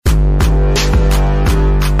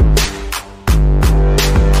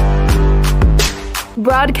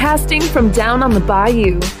Broadcasting from down on the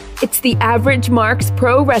bayou, it's the Average Marks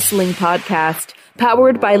Pro Wrestling Podcast,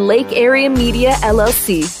 powered by Lake Area Media,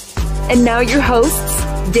 LLC. And now your hosts,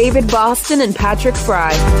 David Boston and Patrick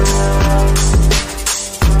Fry.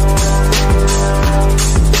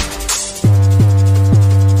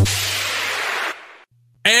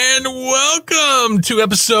 And welcome to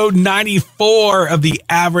episode 94 of the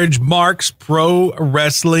Average Marks Pro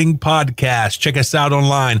Wrestling Podcast. Check us out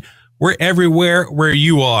online. We're everywhere where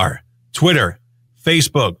you are. Twitter,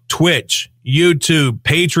 Facebook, Twitch, YouTube,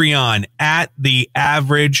 Patreon, at the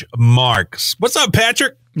Average Marks. What's up,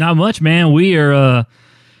 Patrick? Not much, man. We are,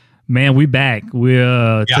 we back. We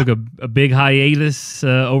took a big hiatus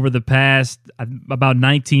over the past about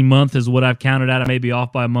 19 months is what I've counted out. I may be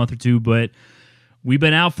off by a month or two, but we've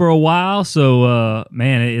been out for a while. So,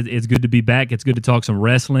 it's good to be back. It's good to talk some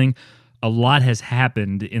wrestling. A lot has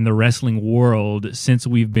happened in the wrestling world since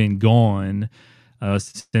we've been gone,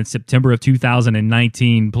 since September of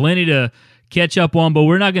 2019. Plenty to catch up on, but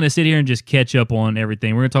we're not going to sit here and just catch up on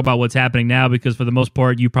everything. We're going to talk about what's happening now because for the most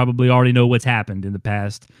part, you probably already know what's happened in the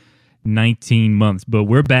past 19 months. But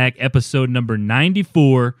we're back, episode number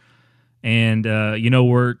 94, and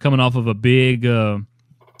we're coming off of a big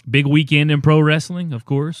weekend in pro wrestling, of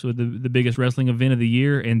course, with the biggest wrestling event of the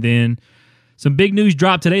year, and then some big news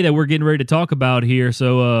dropped today that we're getting ready to talk about here.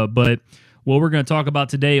 So, but what we're going to talk about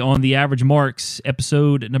today on the Average Marks,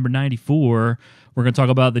 episode number 94, we're going to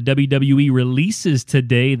talk about the WWE releases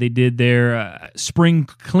today. They did their spring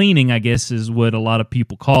cleaning, I guess is what a lot of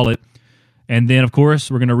people call it. And then, of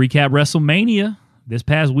course, we're going to recap WrestleMania this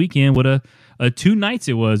past weekend. What a 2 nights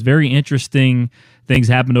it was. Very interesting things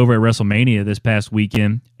happened over at WrestleMania this past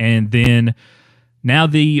weekend. And then now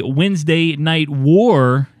the Wednesday Night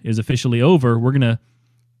War is officially over. We're going to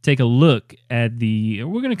take a look at we're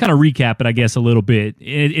going to kind of recap it, I guess, a little bit.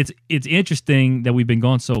 It's interesting that we've been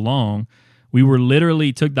gone so long. We were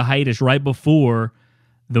literally took the hiatus right before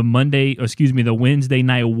the Wednesday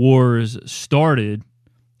Night Wars started,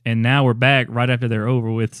 and now we're back right after they're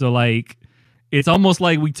over with. So, it's almost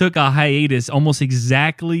like we took a hiatus almost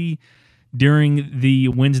exactly during the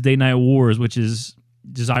Wednesday Night Wars, which is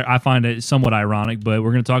just, I find it somewhat ironic, but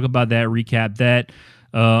we're going to talk about that, recap that.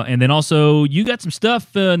 And then also, you got some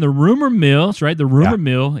stuff in the rumor mill, right? The rumor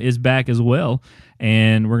mill is back as well,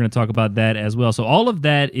 and we're going to talk about that as well. So all of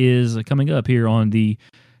that is coming up here on the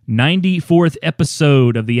 94th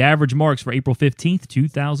episode of the Average Marks for April 15th,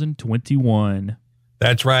 2021.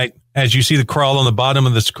 That's right. As you see the crawl on the bottom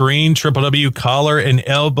of the screen,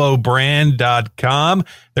 www.collarandelbowbrand.com.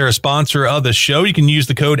 They're a sponsor of the show. You can use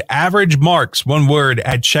the code AVERAGEMARKS, one word,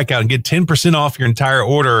 at checkout and get 10% off your entire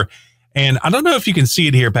order. And I don't know if you can see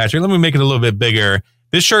it here, Patrick. Let me make it a little bit bigger.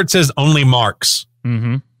 This shirt says only Marks.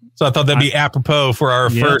 Mm-hmm. So I thought that'd be apropos for our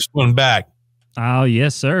first one back. Oh,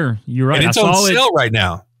 yes, sir. You're right. And it's on sale right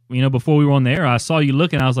now. Before we were on the air, I saw you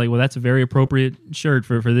looking. I was like, well, that's a very appropriate shirt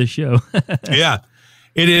for this show. Yeah.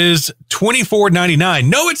 It is $24.99.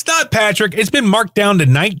 No, it's not, Patrick. It's been marked down to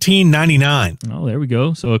 $19.99. Oh, there we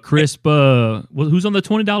go. So a crisp. Who's on the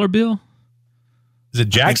 $20 bill? Is it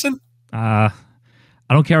Jackson? I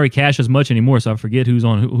don't carry cash as much anymore, so I forget who's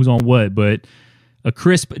on what. But a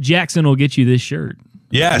crisp Jackson will get you this shirt.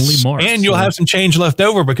 Yes, only Marks, and you'll have some change left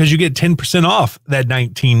over because you get 10% off that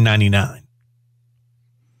 $19.99.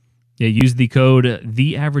 Yeah, use the code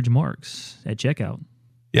TheAverageMarks at checkout.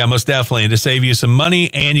 Yeah, most definitely. To save you some money,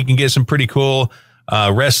 and you can get some pretty cool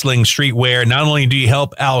wrestling streetwear. Not only do you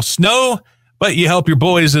help Al Snow, but you help your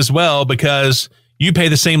boys as well because you pay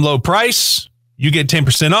the same low price, you get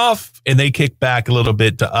 10% off, and they kick back a little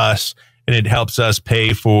bit to us, and it helps us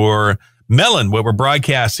pay for Melon, what we're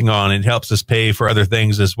broadcasting on. It helps us pay for other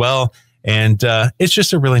things as well, and it's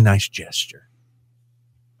just a really nice gesture.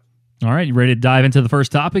 All right, you ready to dive into the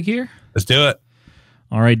first topic here? Let's do it.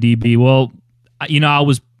 All right, DB. Well, I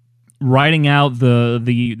was writing out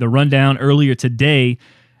the rundown earlier today,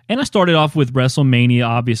 and I started off with WrestleMania.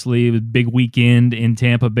 Obviously, it was a big weekend in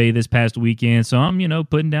Tampa Bay this past weekend, so I'm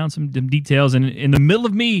putting down some details. And in the middle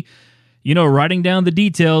of me, writing down the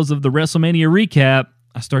details of the WrestleMania recap,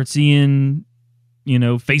 I start seeing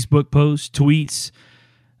Facebook posts, tweets.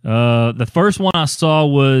 The first one I saw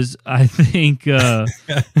was, I think. I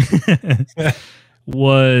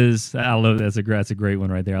love that. That's a great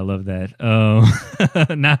one right there. I love that.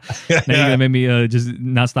 Now you're gonna make me just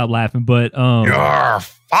not stop laughing. But you're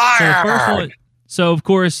fired. So of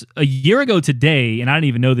course, a year ago today, and I didn't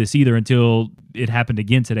even know this either until it happened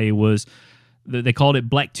again today. Was they called it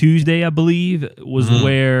Black Tuesday? I believe was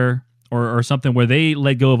where or something where they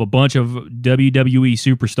let go of a bunch of WWE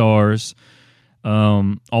superstars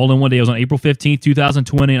all in one day. It was on April 15th,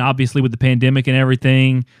 2020, and obviously with the pandemic and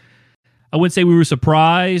everything, I wouldn't say we were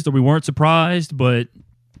surprised or we weren't surprised, but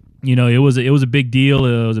you know, it was a big deal.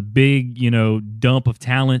 It was a big, you know, dump of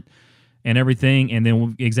talent and everything. And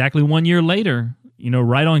then exactly 1 year later, you know,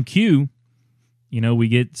 right on cue, you know, we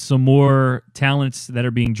get some more talents that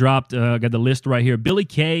are being dropped. I got the list right here. Billie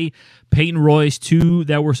Kay, Peyton Royce, two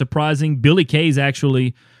that were surprising. Billie Kay's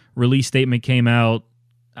actually release statement came out,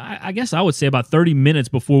 I guess I would say about 30 minutes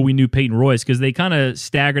before we knew Peyton Royce, because they kind of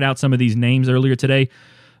staggered out some of these names earlier today.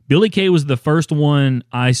 Billie Kay was the first one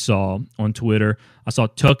I saw on Twitter. I saw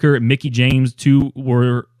Tucker, Mickie James, two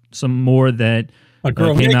were some more that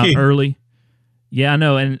came out early. Yeah, I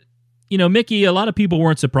know. And, you know, Mickie, a lot of people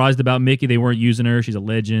weren't surprised about Mickie. They weren't using her. She's a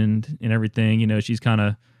legend and everything. You know, she's kind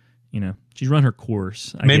of, you know, she's run her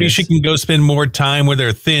course. Maybe she can go spend more time with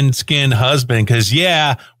her thin-skinned husband because,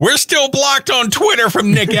 yeah, we're still blocked on Twitter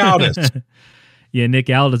from Nick Aldis. Yeah, Nick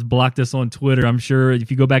Aldis blocked us on Twitter. I'm sure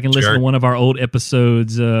if you go back and listen to one of our old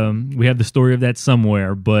episodes, we have the story of that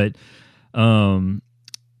somewhere. But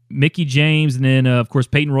Mickie James and then, of course,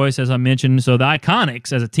 Peyton Royce, as I mentioned. So the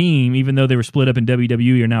Iconics as a team, even though they were split up in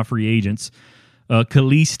WWE, are now free agents.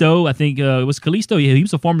 Kalisto, I think it was Kalisto. Yeah, he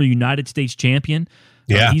was a former United States champion.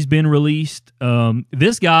 Yeah. He's been released.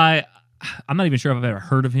 This guy, I'm not even sure if I've ever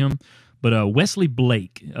heard of him, but Wesley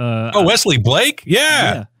Blake. Wesley Blake?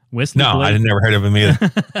 Yeah. Wesley Blake. I never heard of him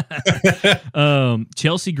either.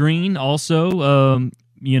 Chelsea Green also,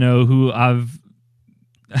 you know, who I've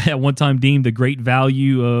at one time deemed the great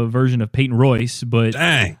value version of Peyton Royce, but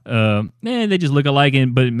dang. Man, they just look alike.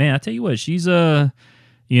 But man, I tell you what, she's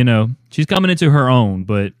you know, she's coming into her own,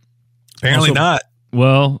 but apparently also, not.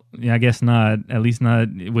 Well, yeah, I guess not. At least not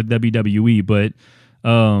with WWE. But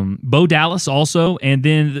Bo Dallas also, and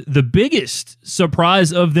then the biggest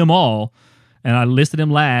surprise of them all. And I listed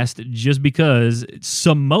him last just because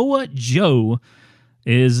Samoa Joe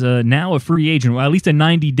is now a free agent. Well, at least in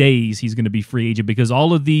 90 days, he's going to be free agent because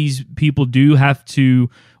all of these people do have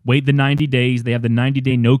to wait the 90 days. They have the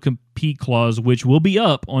 90-day no-compete clause, which will be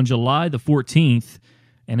up on July the 14th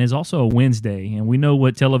and is also a Wednesday. And we know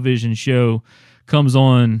what television show comes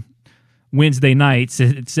on Wednesday nights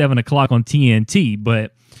at 7 o'clock on TNT.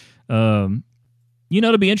 But, you know,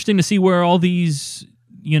 it'll be interesting to see where all these,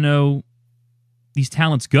 you know, these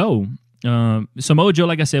talents go. Samoa Joe,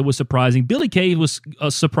 like I said, was surprising. Billie Kay was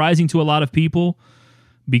surprising to a lot of people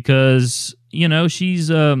because, you know,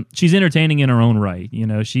 she's entertaining in her own right. You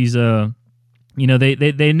know, she's you know,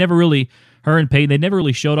 they never really, her and Peyton, they never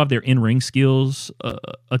really showed off their in-ring skills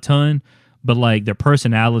a ton, but like their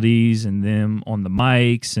personalities and them on the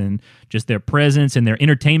mics and just their presence and their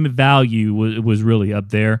entertainment value was really up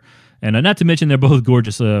there. And not to mention they're both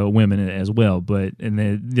gorgeous women as well, but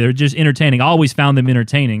they're just entertaining. I always found them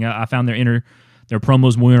entertaining. I found their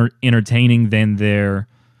promos more entertaining than their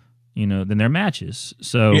matches.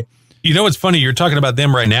 So, you know what's funny? You're talking about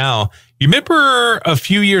them right now. You remember a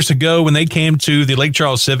few years ago when they came to the Lake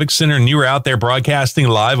Charles Civic Center and you were out there broadcasting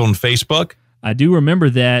live on Facebook? I do remember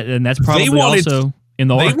that, and that's probably also in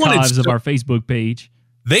the archives of our Facebook page.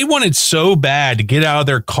 They wanted so bad to get out of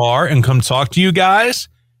their car and come talk to you guys.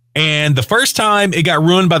 And the first time it got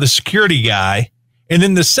ruined by the security guy. And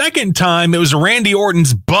then the second time it was Randy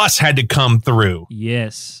Orton's bus had to come through.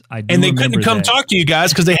 Yes, I do. And they couldn't come talk to you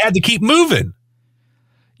guys because they had to keep moving.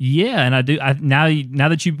 Yeah, and I do. Now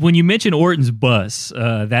that when you mention Orton's bus,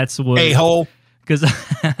 that's what a-hole. Because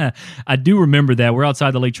I do remember that we're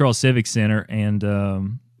outside the Lake Charles Civic Center, and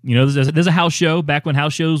you know, there's a house show back when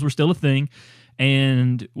house shows were still a thing.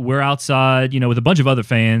 And we're outside, you know, with a bunch of other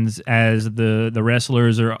fans as the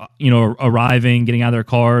wrestlers are, you know, arriving, getting out of their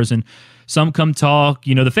cars, and some come talk.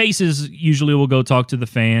 You know, the faces usually will go talk to the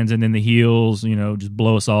fans, and then the heels, you know, just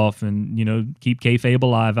blow us off and, you know, keep kayfabe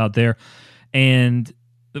alive out there. And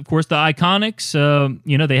of course, the Iconics,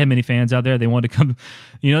 you know, they had many fans out there. They wanted to come,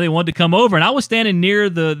 you know, over. And I was standing near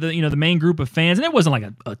the you know, the main group of fans, and there wasn't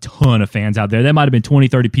like a ton of fans out there. There might have been 20,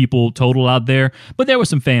 30 people total out there, but there were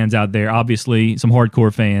some fans out there, obviously some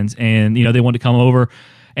hardcore fans, and, you know, they wanted to come over.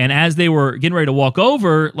 And as they were getting ready to walk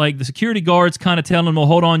over, like the security guards kind of telling them, well,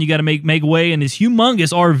 hold on, you got to make way. And this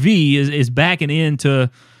humongous RV is backing into,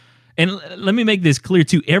 and let me make this clear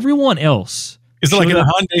too, everyone else, is it like in a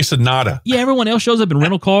Hyundai Sonata? Yeah, everyone else shows up in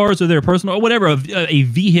rental cars or their personal or whatever, a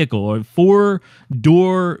vehicle or a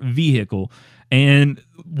 4-door vehicle. And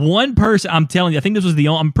one person, I'm telling you,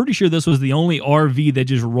 I'm pretty sure this was the only RV that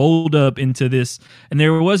just rolled up into this. And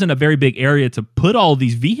there wasn't a very big area to put all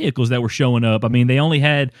these vehicles that were showing up. I mean, they only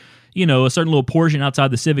had, you know, a certain little portion outside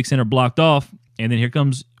the Civic Center blocked off. And then here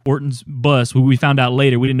comes Orton's bus, who we found out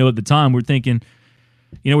later. We didn't know at the time. We're thinking,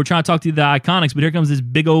 we're trying to talk to the Iconics, but here comes this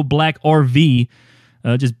big old black RV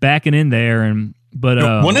just backing in there.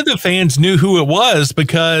 But one of the fans knew who it was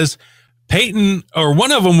because Peyton, or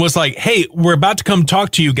one of them, was like, hey, we're about to come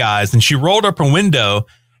talk to you guys. And she rolled up her window.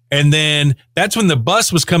 And then that's when the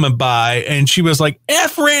bus was coming by. And she was like,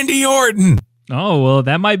 F Randy Orton. Oh, well,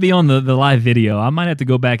 that might be on the live video. I might have to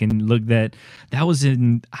go back and look that. That was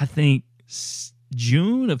in, I think,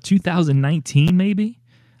 June of 2019, maybe.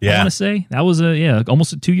 Yeah. I want to say. That was,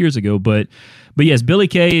 almost 2 years ago. But yes, Billie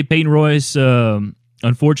Kay, Peyton Royce,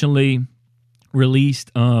 unfortunately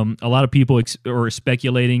released. A lot of people are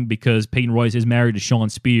speculating because Peyton Royce is married to Shawn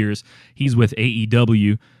Spears. He's with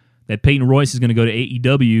AEW. That Peyton Royce is going to go to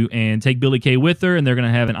AEW and take Billie Kay with her, and they're going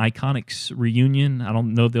to have an Iconics reunion. I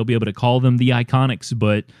don't know if they'll be able to call them the Iconics,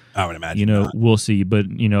 but I would imagine we'll see. But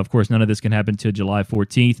of course, none of this can happen till July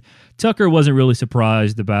 14th. Tucker wasn't really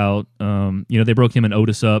surprised about. They broke him and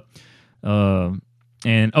Otis up,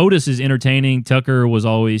 and Otis is entertaining. Tucker was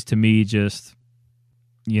always, to me, just.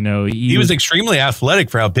 He was extremely athletic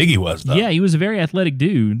for how big he was, though. Yeah, he was a very athletic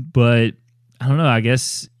dude, but I don't know. I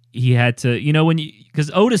guess he had to,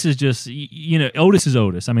 because Otis is just, Otis is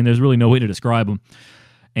Otis. I mean, there's really no way to describe him.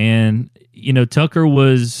 And, Tucker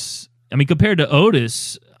was, compared to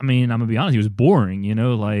Otis, I'm going to be honest, he was boring,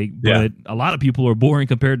 but a lot of people are boring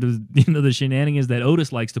compared to, the shenanigans that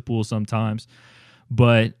Otis likes to pull sometimes.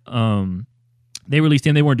 But, they released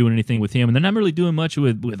him. They weren't doing anything with him, and they're not really doing much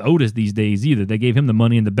with Otis these days either. They gave him the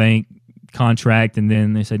Money in the Bank contract, and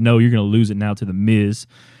then they said, no, you're going to lose it now to The Miz,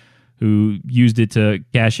 who used it to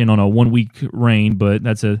cash in on a 1-week reign, but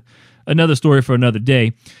that's another story for another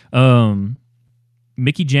day.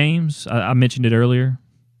 Mickie James, I mentioned it earlier.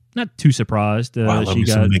 Not too surprised. I love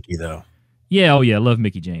some Mickie, though. Yeah, I love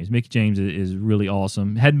Mickie James. Mickie James is really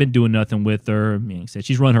awesome. Hadn't been doing nothing with her. He said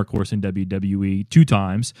she's run her course in WWE 2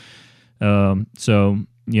 times. So,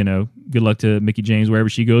 good luck to Mickie James wherever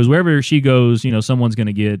she goes. Wherever she goes, someone's going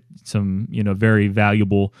to get some, very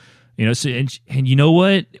valuable, so, and you know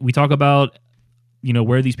what? We talk about,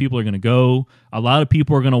 where these people are going to go. A lot of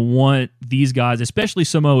people are going to want these guys, especially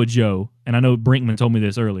Samoa Joe. And I know Brinkman told me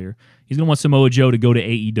this earlier. He's going to want Samoa Joe to go to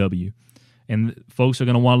AEW. And folks are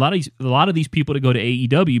going to want a lot of these people to go to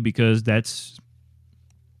AEW because that's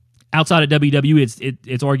outside of WWE.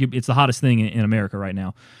 It's arguably it's the hottest thing in America right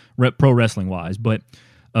now, pro wrestling wise. But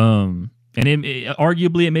arguably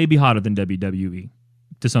it may be hotter than WWE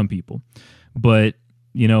to some people. But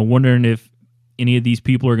wondering if any of these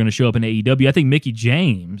people are going to show up in AEW. I think Mickie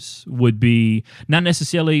James would be not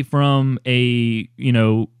necessarily from a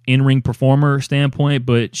in-ring performer standpoint,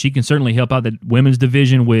 but she can certainly help out the women's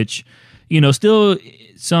division, which still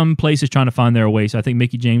some places trying to find their way. So I think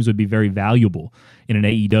Mickie James would be very valuable in an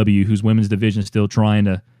AEW whose women's division is still trying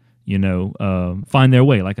to find their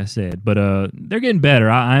way, like I said. But they're getting better.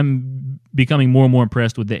 I'm becoming more and more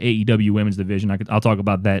impressed with the AEW women's division. I'll talk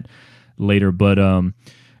about that later. But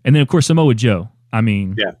and then of course Samoa Joe.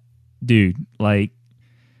 Dude,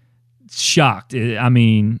 shocked.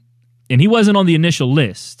 And he wasn't on the initial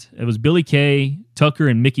list. It was Billie Kay, Tucker,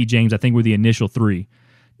 and Mickie James. I think were the initial 3.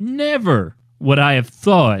 Never would I have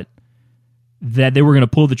thought that they were going to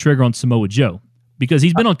pull the trigger on Samoa Joe because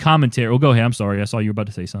he's been on commentary. Oh, go ahead. I'm sorry. I saw you were about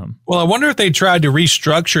to say something. Well, I wonder if they tried to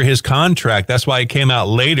restructure his contract. That's why it came out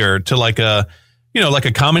later to like a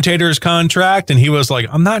commentator's contract. And he was like,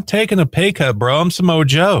 I'm not taking a pay cut, bro. I'm Samoa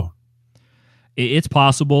Joe. It's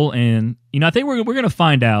possible. And, I think we're going to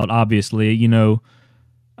find out, obviously.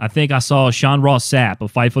 I think I saw Sean Ross Sapp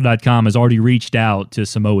of Fightful.com has already reached out to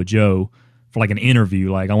Samoa Joe for like an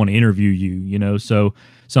interview. Like, I want to interview you, So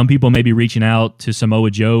some people may be reaching out to Samoa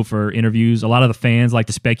Joe for interviews. A lot of the fans like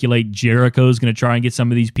to speculate Jericho's going to try and get some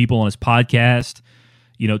of these people on his podcast.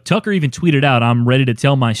 Tucker even tweeted out, I'm ready to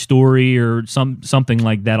tell my story or something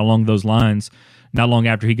like that along those lines not long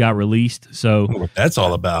after he got released. So what that's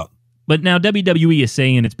all about. But now WWE is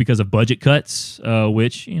saying it's because of budget cuts,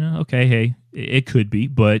 which, okay, hey, it could be.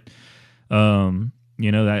 But, I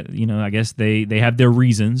guess they have their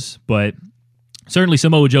reasons. But certainly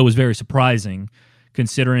Samoa Joe was very surprising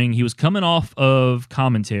considering he was coming off of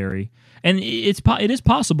commentary. And it is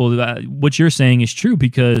possible that what you're saying is true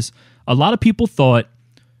because a lot of people thought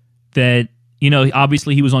that,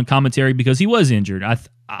 obviously he was on commentary because he was injured.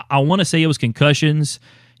 I want to say it was concussions.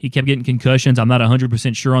 He kept getting concussions. I'm not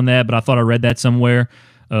 100% sure on that, but I thought I read that somewhere.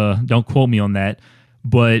 Don't quote me on that.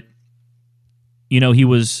 But, he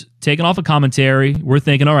was taken off of commentary. We're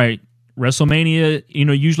thinking, all right, WrestleMania,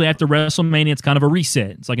 usually after WrestleMania, it's kind of a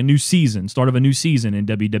reset. It's like a new season, start of a new season in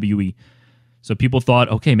WWE. So people thought,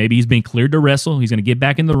 okay, maybe he's been cleared to wrestle. He's going to get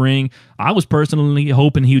back in the ring. I was personally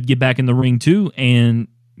hoping he would get back in the ring too and,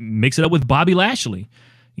 mix it up with Bobby Lashley.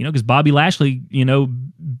 Because Bobby Lashley,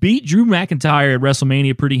 beat Drew McIntyre at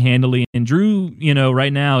WrestleMania pretty handily. And Drew,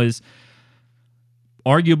 right now is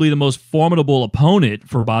arguably the most formidable opponent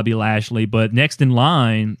for Bobby Lashley. But next in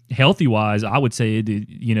line, healthy-wise, I would say,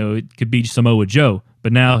 it could be Samoa Joe.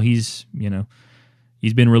 But now he's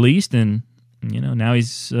been released, and, now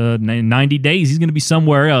he's 90 days. He's going to be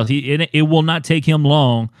somewhere else. It will not take him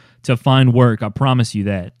long to find work. I promise you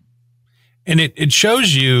that. And it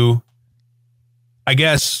shows you, I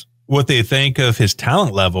guess, what they think of his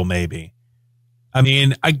talent level, maybe. I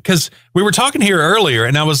mean, because we were talking here earlier,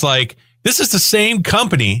 and I was like, this is the same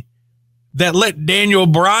company that let Daniel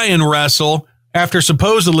Bryan wrestle after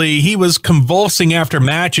supposedly he was convulsing after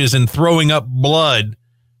matches and throwing up blood.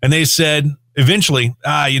 And they said, eventually,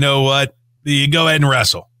 you know what? You go ahead and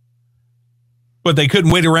wrestle. But they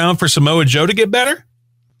couldn't wait around for Samoa Joe to get better?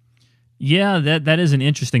 Yeah, that is an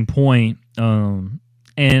interesting point.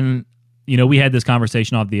 And we had this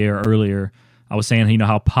conversation off the air earlier. I was saying,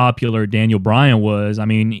 how popular Daniel Bryan was. I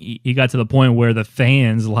mean, he got to the point where the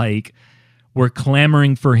fans were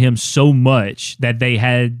clamoring for him so much that they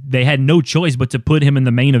had no choice but to put him in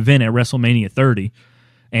the main event at WrestleMania 30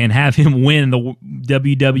 and have him win the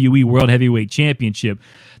WWE World Heavyweight Championship.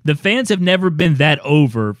 The fans have never been that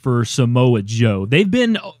over for Samoa Joe. They've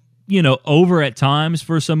been, over at times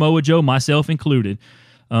for Samoa Joe, myself included.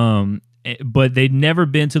 But they'd never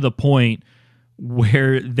been to the point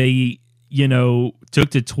where they, took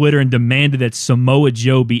to Twitter and demanded that Samoa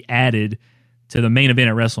Joe be added to the main event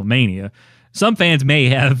at WrestleMania. Some fans may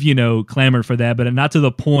have, clamored for that, but not to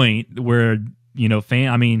the point where,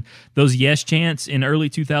 those yes chants in early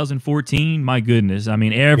 2014, my goodness. I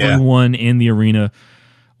mean, everyone in the arena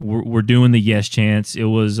were doing the yes chants. It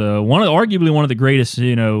was arguably one of the greatest,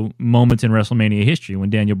 moments in WrestleMania history when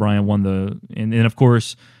Daniel Bryan won and then, of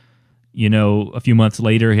course, a few months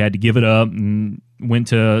later, he had to give it up and went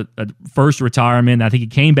to a first retirement. I think he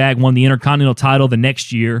came back, won the Intercontinental title the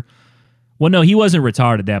next year. Well, no, he wasn't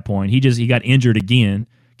retired at that point. He got injured again,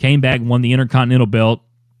 came back, won the Intercontinental belt,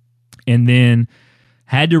 and then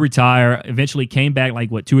had to retire. Eventually came back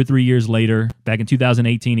 2 or 3 years later. Back in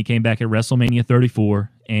 2018, he came back at WrestleMania 34,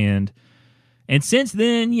 and since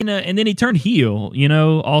then, and then he turned heel,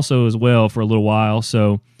 also as well for a little while.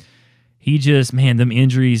 So he just, them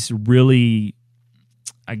injuries really,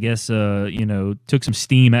 I guess, took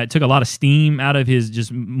a lot of steam out of his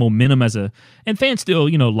just momentum and fans still,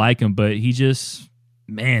 like him, but he just,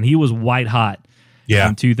 he was white hot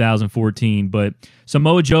in 2014. But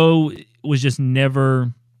Samoa Joe was just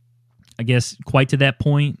never, I guess, quite to that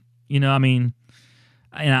point, and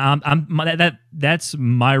that's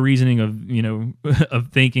my reasoning of, of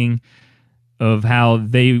thinking of how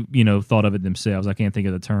they, thought of it themselves. I can't think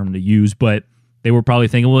of the term to use, but they were probably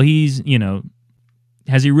thinking, well, he's,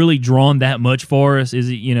 has he really drawn that much for us? Is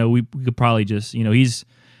it, we could probably just, he's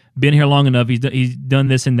been here long enough. He's done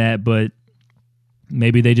this and that, but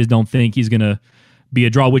maybe they just don't think he's going to be a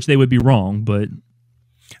draw, which they would be wrong. But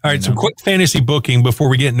all right, so quick fantasy booking before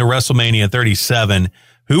we get into WrestleMania 37.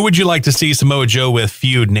 Who would you like to see Samoa Joe with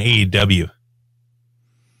feud in AEW?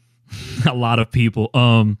 A lot of people.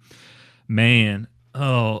 Man,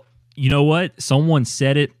 you know what? Someone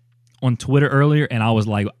said it on Twitter earlier, and I was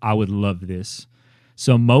like, I would love this.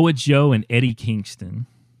 Samoa Joe and Eddie Kingston.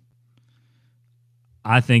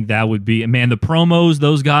 I think that would be, man, the promos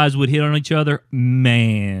those guys would hit on each other,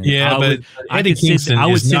 man. Yeah, Eddie Kingston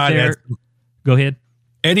is not there. Go ahead.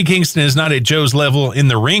 Eddie Kingston is not at Joe's level in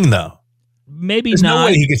the ring, though. Maybe There's not. no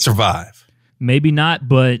way he could survive. Maybe not,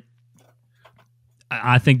 but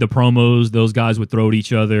I think the promos those guys would throw at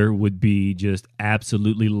each other would be just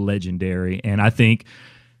absolutely legendary. And I think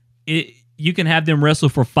you can have them wrestle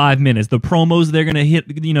for 5 minutes. The promos they're going to hit,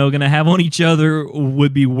 going to have on each other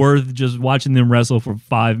would be worth just watching them wrestle for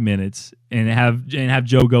 5 minutes and have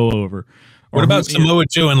Joe go over. What about Samoa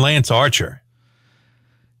Joe and Lance Archer?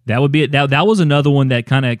 That would be it. That was another one that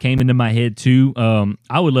kind of came into my head too.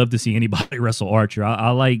 I would love to see anybody wrestle Archer. I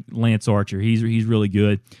like Lance Archer. He's really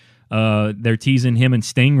good. They're teasing him and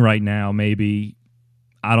Sting right now. Maybe,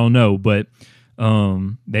 I don't know, but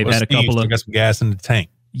they've had a couple of got some gas in the tank.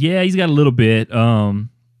 Yeah, he's got a little bit.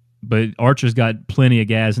 But Archer's got plenty of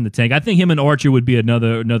gas in the tank. I think him and Archer would be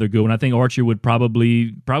another good one. I think Archer would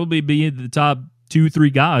probably be in the top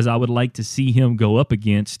 2-3 guys I would like to see him go up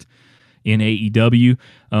against in AEW.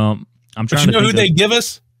 I'm trying to think who they give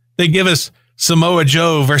us? They give us Samoa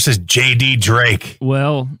Joe versus JD Drake.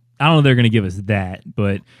 Well, I don't know if they're going to give us that,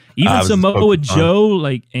 but even Samoa Joe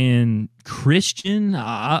and Christian,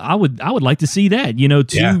 I would like to see that.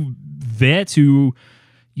 Two vets who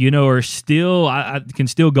are still, I can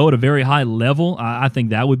still go at a very high level. I think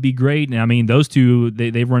that would be great. And I mean, those two,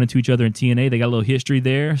 they've run into each other in TNA. They got a little history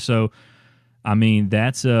there. So, I mean,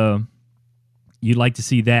 that's, you'd like to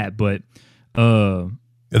see that. But the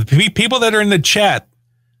people that are in the chat,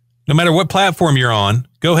 no matter what platform you're on,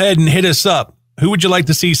 go ahead and hit us up. Who would you like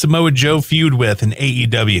to see Samoa Joe feud with in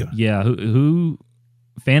AEW? Yeah, who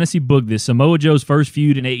fantasy book this Samoa Joe's first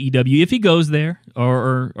feud in AEW if he goes there,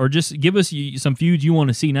 or just give us some feuds you want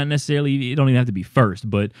to see. Not necessarily, it don't even have to be first,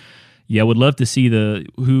 but yeah, would love to see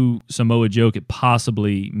who Samoa Joe could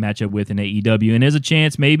possibly match up with in AEW. And there's a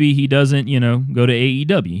chance maybe he doesn't, go to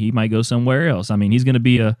AEW. He might go somewhere else. I mean, he's going to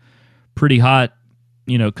be a pretty hot,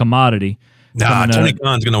 commodity. Nah, Tony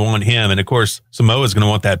Khan's going to want him, and of course Samoa's going to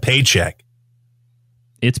want that paycheck.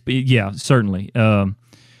 Yeah, certainly.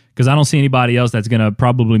 Because I don't see anybody else that's going to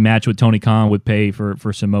probably match what Tony Khan would pay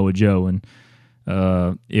for Samoa Joe.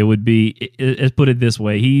 And it would be, let's put it this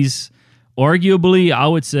way. He's arguably, I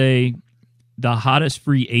would say, the hottest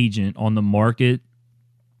free agent on the market,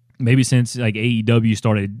 maybe since like AEW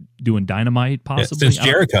started doing Dynamite, possibly. Since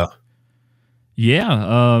Jericho.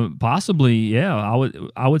 Yeah, possibly. Yeah,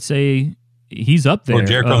 I would say he's up there. Or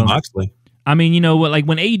Jericho Moxley. I mean, like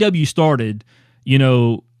when AEW started,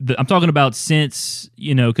 I'm talking about since,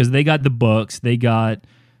 because they got the Bucks, they got,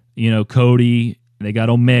 Cody, they got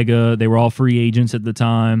Omega, they were all free agents at the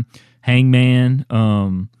time, Hangman,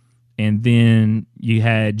 and then you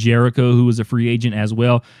had Jericho, who was a free agent as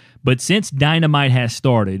well. But since Dynamite has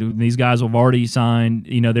started, these guys have already signed,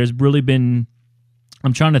 there's really been,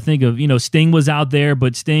 I'm trying to think of, Sting was out there,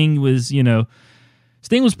 but Sting was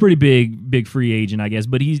pretty big free agent, I guess,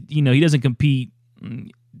 but he doesn't compete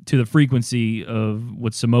to the frequency of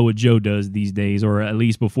what Samoa Joe does these days, or at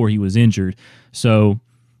least before he was injured. So,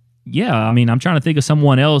 yeah, I mean, I'm trying to think of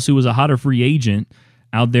someone else who was a hotter free agent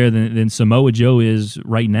out there than Samoa Joe is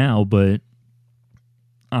right now. But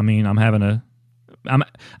I mean, I'm having a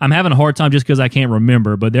hard time just because I can't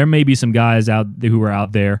remember. But there may be some guys who are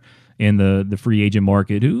out there in the free agent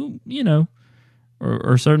market who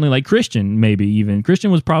or certainly like Christian. Maybe even Christian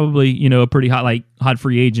was probably a pretty hot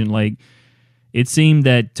free agent. Like, it seemed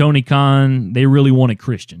that Tony Khan, they really wanted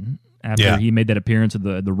Christian after he made that appearance at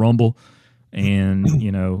the Rumble, and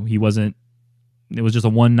he wasn't. It was just a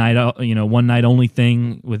one night only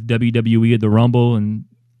thing with WWE at the Rumble, and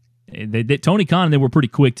Tony Khan, they were pretty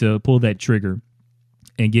quick to pull that trigger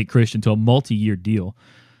and get Christian to a multi-year deal.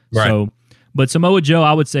 Right. So, but Samoa Joe,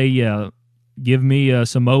 I would say, give me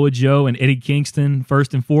Samoa Joe and Eddie Kingston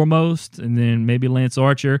first and foremost, and then maybe Lance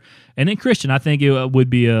Archer, and then Christian. I think it would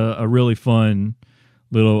be a really fun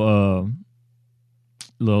little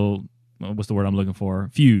what's the word I'm looking for?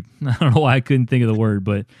 Feud. I don't know why I couldn't think of the word,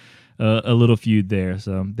 but a little feud there.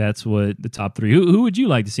 So that's what the top three. Who would you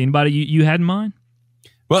like to see? Anybody you had in mind?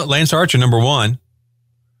 Well, Lance Archer, number one,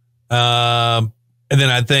 and then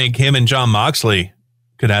I think him and Jon Moxley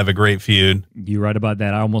could have a great feud. You're right about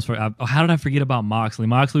that. How did I forget about Moxley?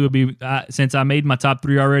 Moxley would be, since I made my top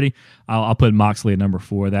three already, I'll put Moxley at number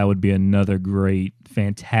 4. That would be another great,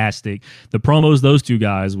 fantastic. The promos those two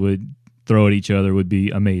guys would throw at each other would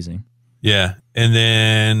be amazing. Yeah. And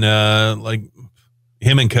then like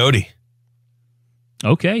him and Cody.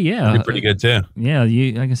 Okay, yeah. That'd be pretty good too. Yeah,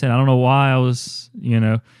 like I said, I don't know why I was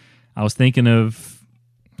thinking of,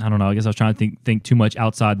 I don't know, I guess I was trying to think too much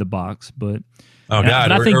outside the box, but oh God!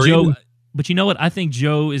 But I think Joe. But you know what? I think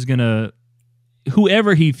Joe is gonna,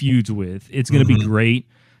 whoever he feuds with, it's gonna be great,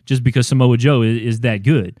 just because Samoa Joe is that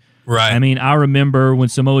good. Right. I mean, I remember when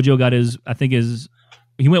Samoa Joe got he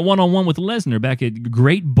went 1-on-1 with Lesnar back at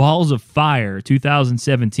Great Balls of Fire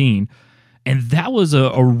 2017, and that was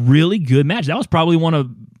a really good match. That was probably one of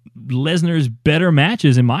Lesnar's better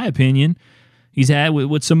matches, in my opinion, he's had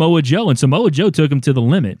with Samoa Joe, and Samoa Joe took him to the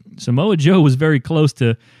limit. Samoa Joe was very close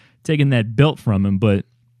to taking that belt from him, but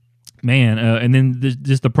man, and then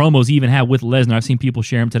just the promos he even had with Lesnar. I've seen people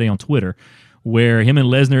share them today on Twitter, where him and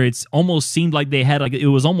Lesnar, it's almost seemed like they had it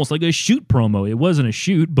was almost like a shoot promo. It wasn't a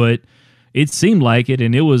shoot, but it seemed like it,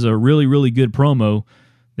 and it was a really, really good promo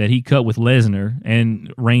that he cut with Lesnar,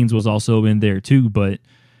 and Reigns was also in there too. But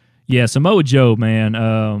yeah, Samoa Joe, man,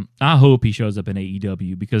 I hope he shows up in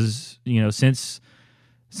AEW, because since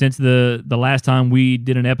the last time we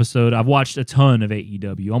did an episode, I've watched a ton of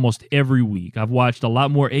AEW almost every week. I've watched a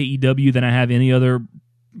lot more AEW than I have any other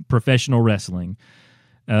professional wrestling.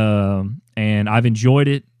 And I've enjoyed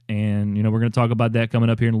it. And, we're going to talk about that coming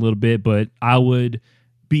up here in a little bit, but I would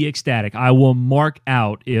be ecstatic. I will mark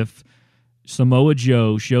out if Samoa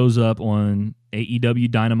Joe shows up on AEW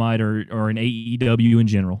Dynamite or in AEW in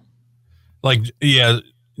general. Like, yeah,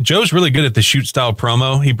 Joe's really good at the shoot style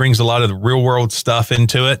promo. He brings a lot of the real world stuff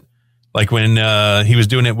into it. Like when he was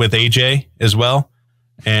doing it with AJ as well.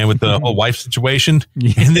 And with the whole wife situation.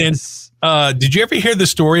 Yes. And then, did you ever hear the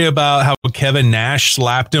story about how Kevin Nash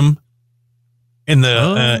slapped him in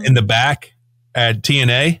the back at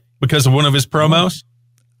TNA because of one of his promos?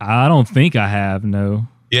 I don't think I have, no.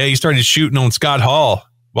 Yeah, he started shooting on Scott Hall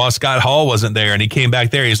while Scott Hall wasn't there. And he came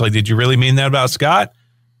back there. He's like, did you really mean that about Scott?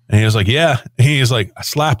 And he was like, yeah. He was like, I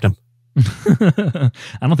slapped him. I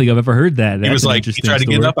don't think I've ever heard that. That's he was like, he tried to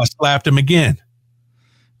get up. I slapped him again.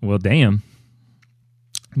 Well, damn.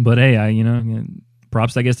 But hey,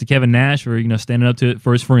 props, I guess, to Kevin Nash for, standing up to it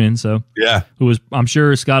for his friend. So yeah, I'm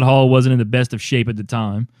sure Scott Hall wasn't in the best of shape at the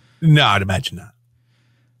time. No, I'd imagine not.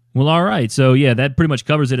 Well, all right. So yeah, that pretty much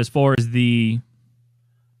covers it as far as the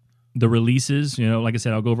releases. Like I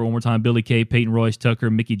said, I'll go over it one more time. Billy Kay, Peyton Royce, Tucker,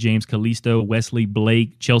 Mickie James, Kalisto, Wesley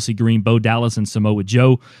Blake, Chelsea Green, Bo Dallas, and Samoa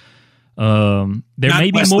Joe. There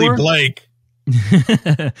may be Wesley more. Blake.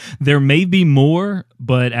 There may be more,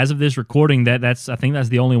 but as of this recording, I think that's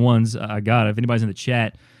the only ones I got. If anybody's in the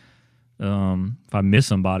chat, if I miss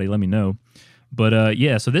somebody, let me know. But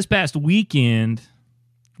yeah, so this past weekend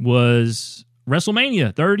was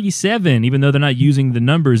WrestleMania 37, even though they're not using the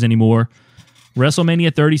numbers anymore.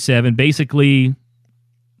 WrestleMania 37, basically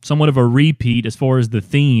somewhat of a repeat as far as the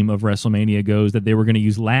theme of WrestleMania goes that they were going to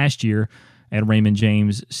use last year at Raymond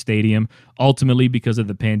James Stadium. Ultimately, because of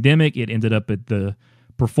the pandemic, it ended up at the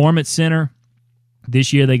Performance Center.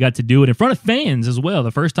 This year, they got to do it in front of fans as well.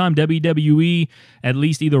 The first time WWE, at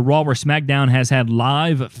least either Raw or SmackDown, has had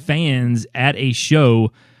live fans at a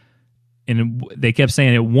show. And they kept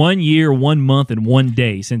saying it 1 year, 1 month, and 1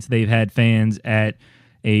 day since they've had fans at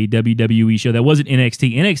a WWE show. That wasn't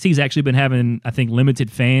NXT. NXT's actually been having, I think,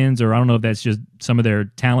 limited fans, or I don't know if that's just some of their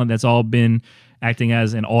talent that's all been acting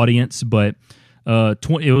as an audience, but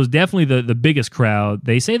it was definitely the biggest crowd.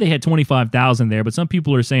 They say they had 25,000 there, but some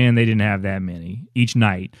people are saying they didn't have that many each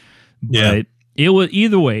night. Yeah. But it was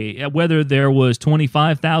either way, whether there was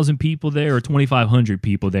 25,000 people there or 2,500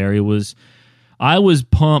 people there, I was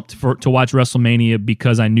pumped to watch WrestleMania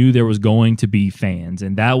because I knew there was going to be fans,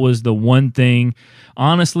 and that was the one thing,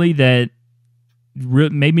 honestly, that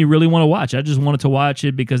made me really want to watch. I just wanted to watch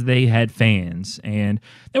it because they had fans, and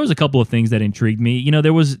there was a couple of things that intrigued me.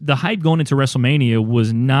 There was the hype going into WrestleMania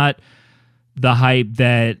was not the hype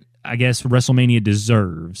that I guess WrestleMania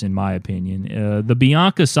deserves, in my opinion. The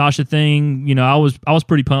Bianca Sasha thing, I was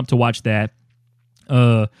pretty pumped to watch that.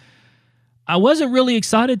 I wasn't really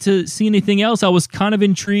excited to see anything else. I was kind of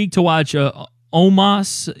intrigued to watch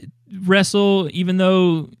Omos wrestle, even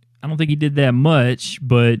though I don't think he did that much,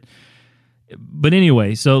 but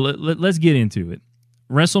anyway, so let's get into it.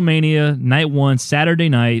 WrestleMania Night 1, Saturday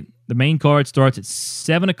night. The main card starts at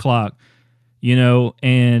 7 o'clock,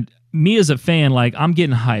 and me as a fan, I'm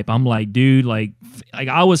getting hype. I'm like, dude,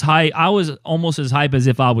 I was hype. I was almost as hype as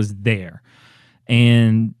if I was there.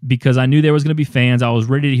 And because I knew there was going to be fans, I was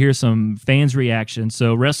ready to hear some fans' reaction.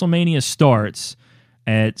 So WrestleMania starts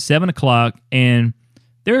at 7 o'clock, and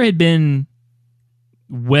there had been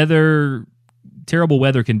terrible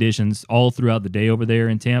weather conditions all throughout the day over there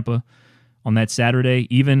in Tampa on that Saturday.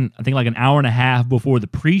 Even, I think, an hour and a half before the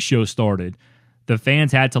pre-show started, the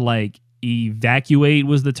fans had to, evacuate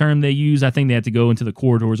was the term they used. I think they had to go into the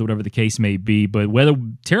corridors or whatever the case may be. But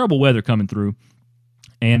terrible weather coming through,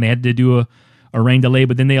 and they had to do a rain delay,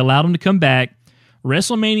 but then they allowed them to come back.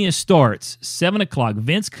 WrestleMania starts 7 o'clock.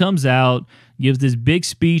 Vince comes out, gives this big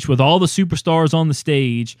speech with all the superstars on the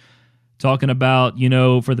stage, talking about,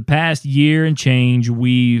 for the past year and change,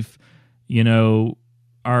 we've,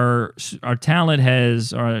 our talent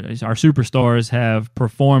has, our superstars have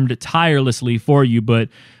performed tirelessly for you, but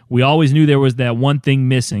we always knew there was that one thing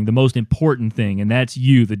missing, the most important thing, and that's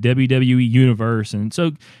you, the WWE Universe. And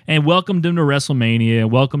welcomed them to WrestleMania,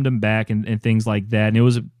 and welcomed them back, and things like that. And it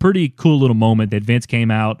was a pretty cool little moment that Vince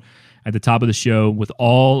came out at the top of the show with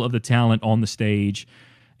all of the talent on the stage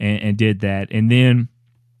and did that. And then,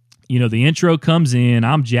 the intro comes in.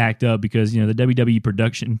 I'm jacked up because, the WWE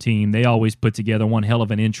production team, they always put together one hell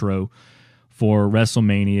of an intro for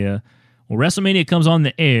WrestleMania. Well, WrestleMania comes on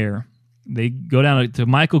the air. They go down to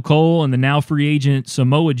Michael Cole and the now free agent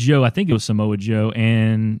Samoa Joe. I think it was Samoa Joe,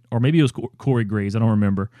 or maybe it was Corey Graves. I don't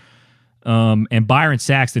remember. And Byron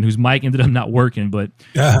Saxton, whose mic ended up not working. But,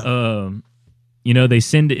 they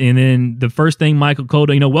send it. And then the first thing Michael Cole,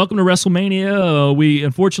 welcome to WrestleMania. We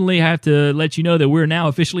unfortunately have to let you know that we're now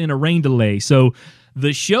officially in a rain delay. So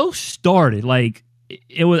the show started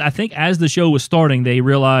it was, I think as the show was starting, they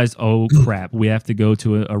realized, oh, crap, we have to go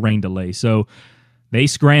to a rain delay. So they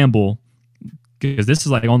scramble, because this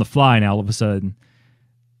is on the fly now all of a sudden.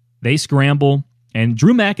 They scramble, and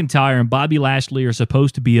Drew McIntyre and Bobby Lashley are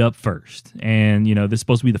supposed to be up first. And, this is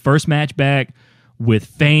supposed to be the first match back with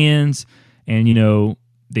fans. And,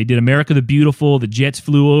 they did America the Beautiful. The Jets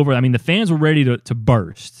flew over. I mean, the fans were ready to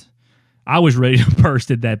burst. I was ready to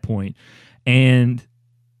burst at that point. And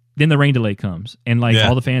then the rain delay comes. And,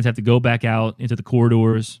 all the fans have to go back out into the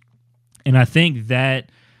corridors. And I think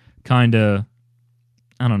that kind of,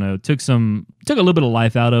 I don't know, took a little bit of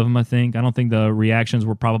life out of them, I think. I don't think the reactions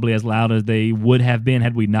were probably as loud as they would have been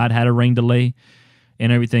had we not had a rain delay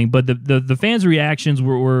and everything. But the fans' reactions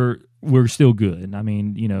were still good. I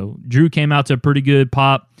mean, Drew came out to a pretty good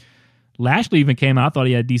pop. Lashley even came out. I thought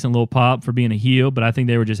he had a decent little pop for being a heel, but I think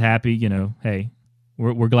they were just happy, hey,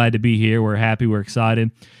 we're glad to be here. We're happy. We're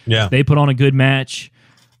excited. Yeah. They put on a good match.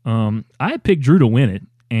 I had picked Drew to win it,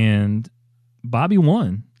 and Bobby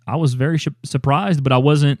won. I was very surprised, but I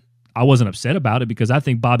wasn't upset about it because I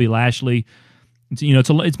think Bobby Lashley,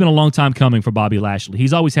 it's been a long time coming for Bobby Lashley.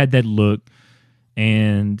 He's always had that look,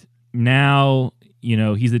 and now,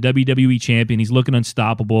 he's the WWE champion. He's looking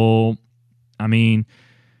unstoppable. I mean,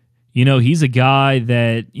 he's a guy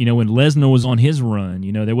that, when Lesnar was on his run,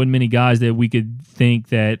 there wasn't many guys that we could think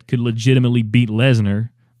that could legitimately beat Lesnar,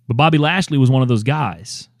 but Bobby Lashley was one of those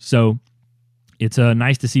guys. So it's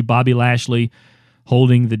nice to see Bobby Lashley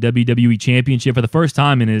holding the WWE Championship for the first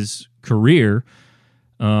time in his career.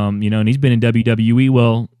 And he's been in WWE.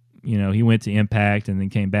 Well, he went to Impact and then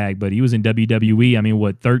came back, but he was in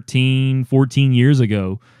WWE, 13, 14 years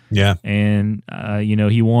ago. Yeah. And,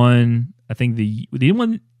 he won, I think did he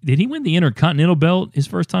win the Intercontinental belt his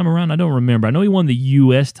first time around? I don't remember. I know he won the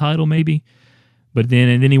U.S. title maybe, but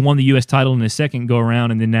then he won the U.S. title in his second go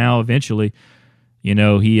around. And then now eventually, he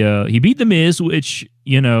beat The Miz, which,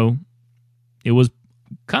 it was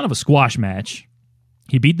kind of a squash match.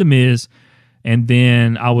 He beat The Miz, and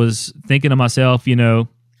then I was thinking to myself, I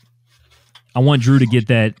want Drew to get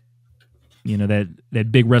that,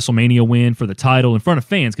 that big WrestleMania win for the title in front of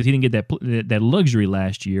fans because he didn't get that luxury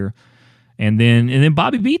last year. And then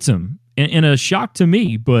Bobby beats him in a shock to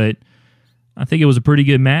me, but I think it was a pretty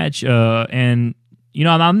good match. And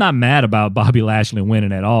I'm not mad about Bobby Lashley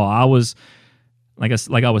winning at all. I was like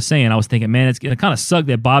I was saying, I was thinking, man, it's gonna kind of suck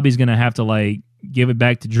that Bobby's gonna have to give it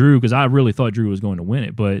back to Drew because I really thought Drew was going to win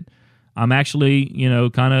it. But I'm actually,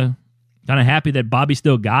 kind of happy that Bobby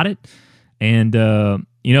still got it. And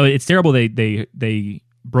it's terrible they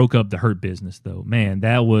broke up the Hurt Business though. Man,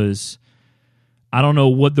 that was, I don't know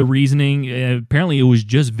what the reasoning. Apparently, it was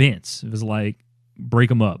just Vince. It was break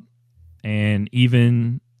them up. And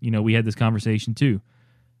even we had this conversation too.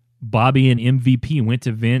 Bobby and MVP went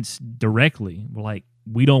to Vince directly. We're like,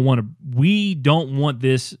 we don't want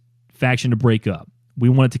this faction to break up. We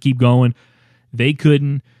want it to keep going. They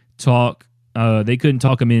couldn't talk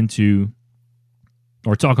him into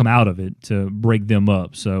or talk him out of it to break them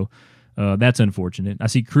up. So that's unfortunate. I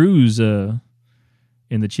see Cruz in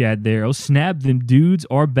the chat there. Oh, snap, them dudes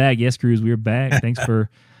are back. Yes, Cruz, we are back. Thanks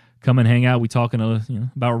for coming hang out. We talking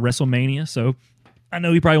about WrestleMania. So I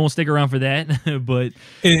know he probably won't stick around for that, but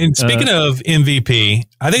and speaking of MVP,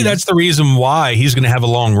 I think that's the reason why he's going to have a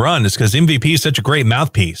long run is because MVP is such a great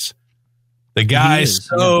mouthpiece. The guy's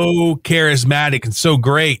so charismatic and so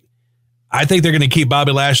great. I think they're going to keep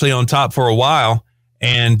Bobby Lashley on top for a while,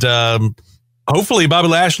 and hopefully Bobby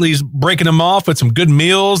Lashley's breaking him off with some good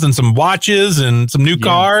meals and some watches and some new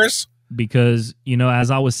cars. Because as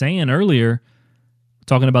I was saying earlier,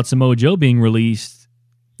 talking about Samoa Joe being released,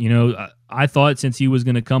 I thought since he was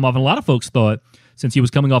going to come off, and a lot of folks thought since he was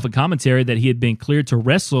coming off a commentary that he had been cleared to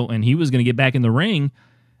wrestle and he was going to get back in the ring.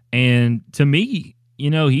 And to me,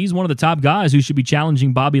 he's one of the top guys who should be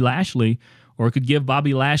challenging Bobby Lashley or could give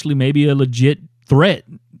Bobby Lashley maybe a legit threat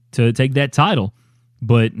to take that title.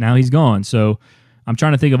 But now he's gone. So I'm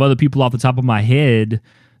trying to think of other people off the top of my head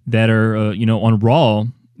that are, on Raw. I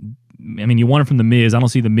mean, you want it from The Miz. I don't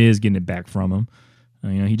see The Miz getting it back from him.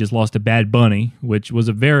 He just lost to Bad Bunny, which was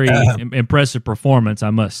a very impressive performance, I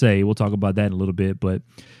must say. We'll talk about that in a little bit, but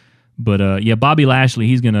Bobby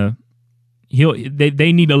Lashley,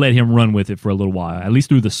 they need to let him run with it for a little while, at least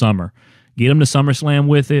through the summer. Get him to SummerSlam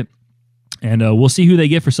with it, and we'll see who they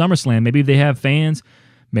get for SummerSlam. Maybe if they have fans,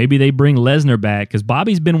 maybe they bring Lesnar back because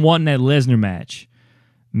Bobby's been wanting that Lesnar match.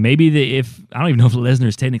 Maybe I don't even know if Lesnar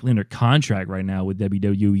is technically under contract right now with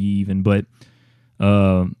WWE even, but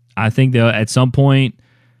I think that at some point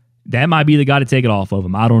that might be the guy to take it off of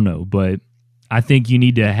him. I don't know, but I think you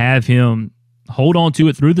need to have him hold on to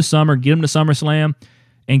it through the summer, get him to SummerSlam,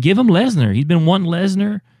 and give him Lesnar. He's been wanting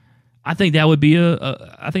Lesnar. I think that would be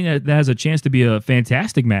I think that has a chance to be a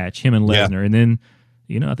fantastic match, him and Lesnar. And then,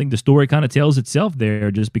 I think the story kind of tells itself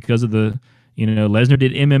there just because of the You know, Lesnar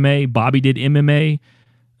did MMA, Bobby did MMA,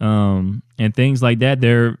 and things like that.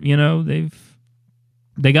 They're, you know,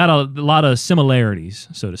 they got a lot of similarities,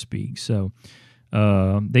 so to speak. So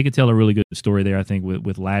they could tell a really good story there, I think,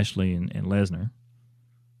 with Lashley and Lesnar.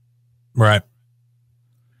 Right.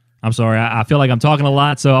 I'm sorry, I feel like I'm talking a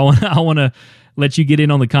lot, so I want to let you get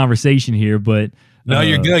in on the conversation here. But no,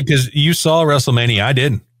 you're good because you saw WrestleMania. I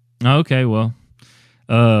didn't. Okay, well,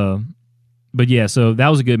 but yeah, so that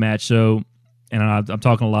was a good match. So, and I'm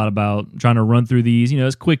talking a lot about trying to run through these, you know,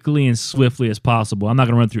 as quickly and swiftly as possible. I'm not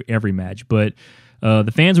going to run through every match, but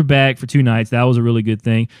the fans were back for 2 nights. That was a really good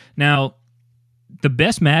thing. Now, the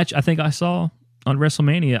best match I think I saw on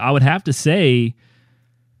WrestleMania, I would have to say,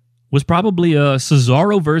 was probably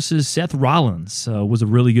Cesaro versus Seth Rollins. Was a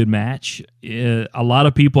really good match. A lot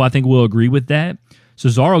of people, I think, will agree with that.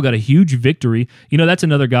 Cesaro got a huge victory. You know, that's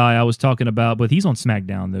another guy I was talking about, but he's on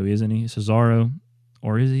SmackDown, though, isn't he? Cesaro.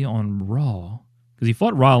 Or is he on Raw? Because he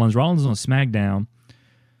fought Rollins. Rollins is on SmackDown.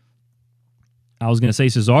 I was going to say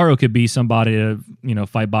Cesaro could be somebody to, you know,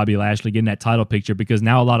 fight Bobby Lashley, get in that title picture, because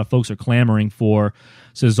now a lot of folks are clamoring for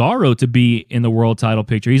Cesaro to be in the world title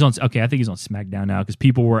picture. He's on, okay, I think he's on SmackDown now, because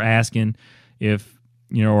people were asking if,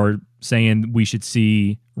 you know, or saying we should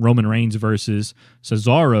see Roman Reigns versus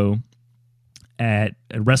Cesaro at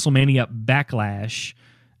WrestleMania Backlash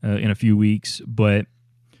in a few weeks. But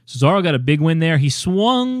Cesaro got a big win there. He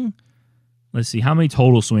swung, let's see, how many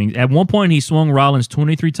total swings? At one point, he swung Rollins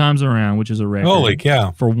 23 times around, which is a record. Holy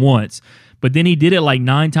cow. For once. But then he did it like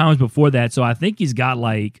 9 times before that. So I think he's got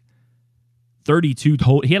like 32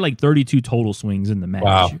 total. He had like 32 total swings in the match.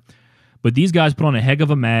 Wow. But these guys put on a heck of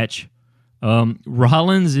a match.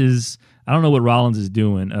 Rollins is, I don't know what Rollins is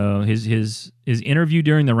doing. His interview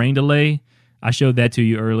during the rain delay, I showed that to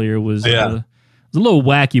you earlier, was a little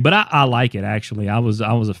wacky, but I like it, actually.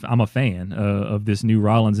 I'm a fan of this new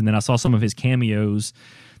Rollins, and then I saw some of his cameos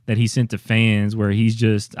that he sent to fans where he's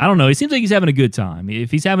just, I don't know, it seems like he's having a good time.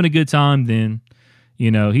 If he's having a good time, then,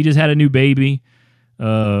 you know, he just had a new baby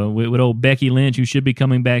with old Becky Lynch, who should be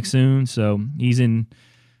coming back soon. So he's in,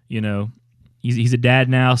 you know, he's a dad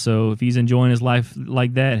now. So if he's enjoying his life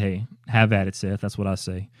like that, hey, have at it, Seth. That's what I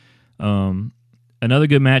say. Another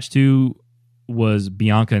good match too was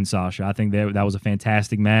Bianca and Sasha. I think that was a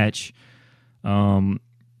fantastic match. Bianca's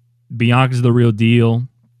the real deal.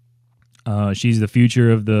 She's the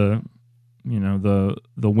future of the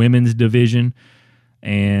women's division,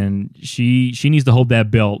 and she needs to hold that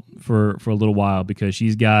belt for a little while, because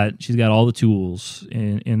she's got all the tools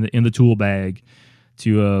in the tool bag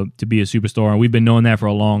to be a superstar, and we've been knowing that for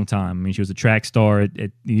a long time. I mean, she was a track star at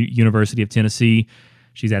the University of Tennessee.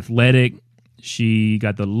 She's athletic. She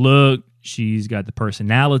got the look. She's got the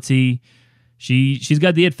personality. She's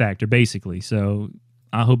got the it factor, basically. So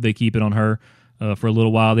I hope they keep it on her for a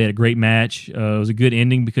little while. They had a great match. It was a good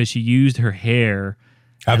ending because she used her hair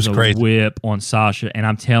as a whip on Sasha. And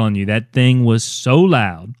I'm telling you, that thing was so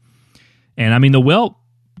loud. And I mean, the welt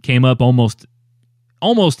came up almost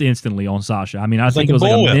instantly on Sasha. I mean, I think it was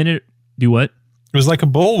like a minute. Do what? It was like a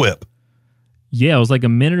bullwhip. Yeah, it was like a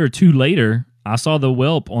minute or two later. I saw the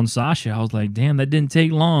whelp on Sasha. I was like, damn, that didn't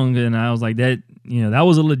take long. And I was like, that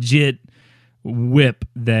was a legit whip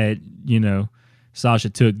that, you know,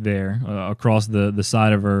 Sasha took there across the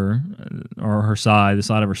side of her, or her side, the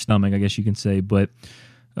side of her stomach, I guess you can say. But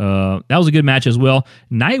that was a good match as well.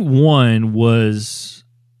 Night 1 was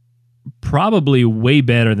probably way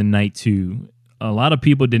better than night 2. A lot of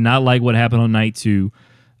people did not like what happened on night 2.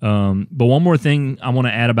 But one more thing I want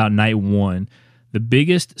to add about night 1. The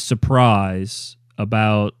biggest surprise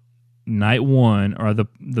about night 1, or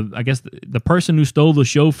I guess the person who stole the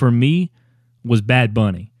show for me, was Bad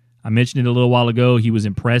Bunny. I mentioned it a little while ago. He was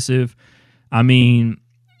impressive. I mean,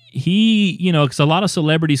 because a lot of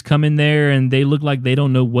celebrities come in there and they look like they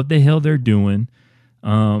don't know what the hell they're doing.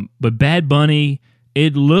 But Bad Bunny,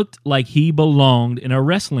 it looked like he belonged in a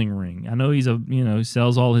wrestling ring. I know he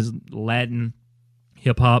sells all his Latin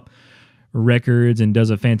hip hop records and does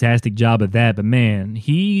a fantastic job at that, but man,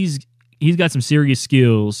 he's got some serious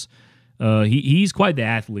skills. He's quite the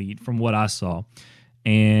athlete from what I saw,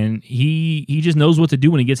 and he just knows what to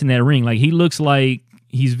do when he gets in that ring. Like, he looks like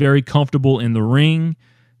he's very comfortable in the ring.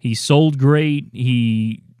 He sold great.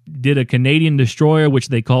 He did a Canadian destroyer, which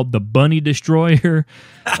they called the Bunny Destroyer,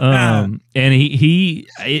 and he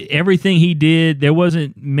everything he did, there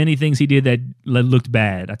wasn't many things he did that looked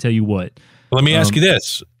bad. I tell you what. Let me ask you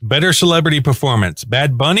this. Better celebrity performance,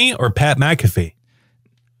 Bad Bunny or Pat McAfee?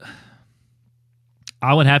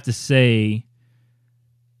 I would have to say,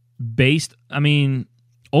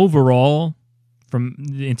 overall, from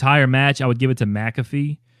the entire match, I would give it to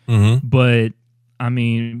McAfee. Mm-hmm. But I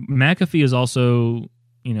mean, McAfee is also,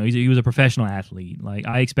 you know, he was a professional athlete. Like,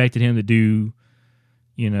 I expected him to do,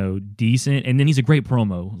 you know, decent, and then he's a great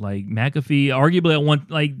promo. Like, McAfee, arguably at one,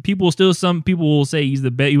 like, some people will say he was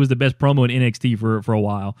the best promo in NXT for a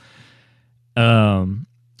while.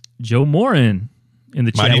 Joe Morin in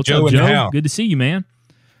the chat. Mighty What's Joe up, in the Joe? house. Good to see you, man.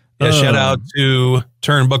 Yeah, shout out to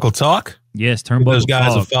Turnbuckle Talk. Yes, Turnbuckle Those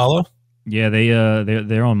guys Talk. a follow. Yeah,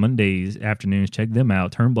 they're on Mondays afternoons. Check them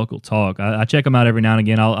out. Turnbuckle Talk. I check them out every now and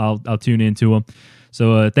again. I'll tune into them.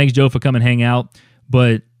 So thanks, Joe, for coming hang out.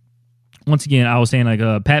 But once again, I was saying, like,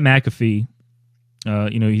 Pat McAfee.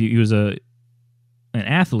 You know, he was an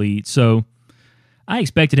athlete, so I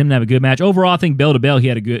expected him to have a good match. Overall, I think bell to bell he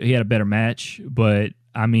had a better match. But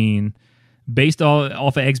I mean, based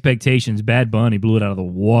off of expectations, Bad Bunny blew it out of the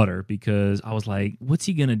water, because I was like, what's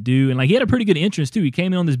he going to do? And, like, he had a pretty good entrance, too. He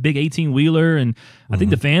came in on this big 18-wheeler, and I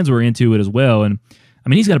think the fans were into it as well. And, I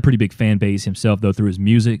mean, he's got a pretty big fan base himself, though, through his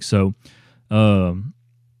music. So,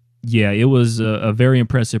 yeah, it was a very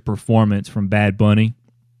impressive performance from Bad Bunny.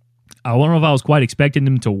 I don't know if I was quite expecting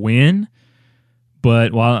him to win,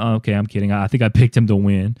 but, well, okay, I'm kidding. I think I picked him to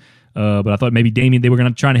win. But I thought maybe they were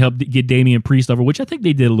going to try to help get Damian Priest over, which I think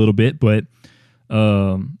they did a little bit. But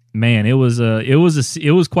man, it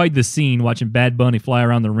was quite the scene watching Bad Bunny fly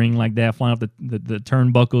around the ring like that, flying off the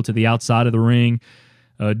turnbuckle to the outside of the ring,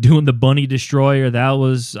 doing the Bunny Destroyer. I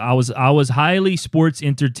was highly sports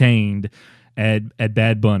entertained at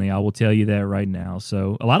Bad Bunny. I will tell you that right now.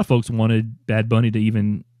 So a lot of folks wanted Bad Bunny to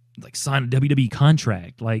even, like, sign a WWE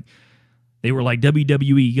contract, like. They were like,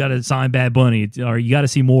 WWE, you got to sign Bad Bunny, or you got to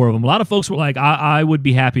see more of him. A lot of folks were like, I would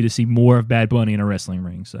be happy to see more of Bad Bunny in a wrestling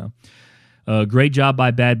ring. So, great job by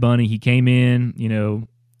Bad Bunny. He came in, you know,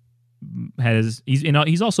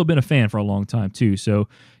 he's also been a fan for a long time too. So,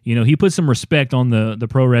 you know, he put some respect on the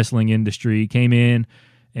pro wrestling industry. He came in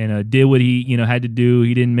and did what he, you know, had to do.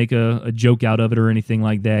 He didn't make a joke out of it or anything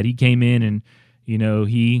like that. He came in and, you know,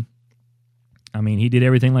 he did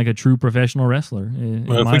everything like a true professional wrestler.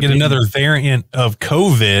 Well, if we get another variant of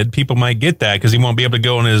COVID, people might get that because he won't be able to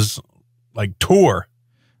go on his, like, tour.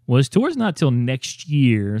 Well, his tour's not till next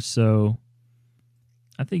year, so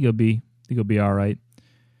I think he'll be all right.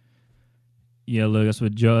 Yeah, look, that's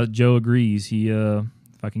what Joe agrees. He,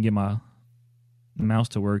 if I can get my mouse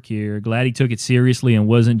to work here, glad he took it seriously and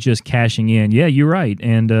wasn't just cashing in. Yeah, you're right.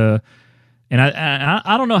 And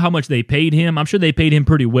I don't know how much they paid him. I'm sure they paid him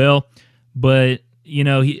pretty well. But, you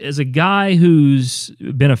know, he, as a guy who's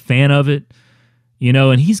been a fan of it, you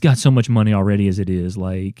know, and he's got so much money already as it is.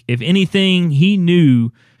 Like, if anything, he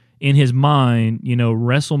knew in his mind, you know,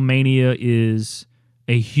 WrestleMania is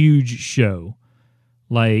a huge show.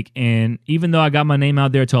 Like, and even though I got my name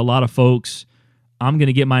out there to a lot of folks, I'm going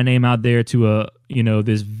to get my name out there to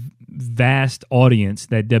this vast audience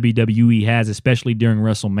that WWE has, especially during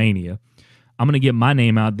WrestleMania. I'm going to get my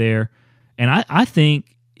name out there. And I think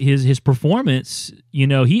his performance, you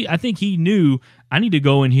know, I think he knew, I need to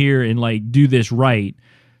go in here and, like, do this right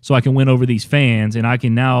so I can win over these fans. And I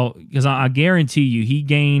can now, because I guarantee you, he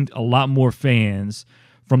gained a lot more fans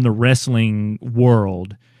from the wrestling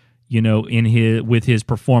world, you know, with his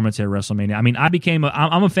performance at WrestleMania. I mean,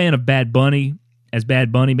 I'm a fan of Bad Bunny as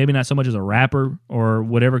Bad Bunny, maybe not so much as a rapper or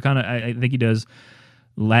whatever kind of, I think he does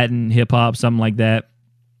Latin hip hop, something like that.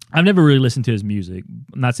 I've never really listened to his music.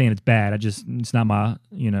 I'm not saying it's bad. It's not my,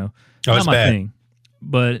 you know, not my thing.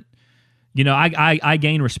 But, you know, I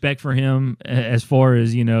gain respect for him as far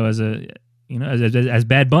as, you know, as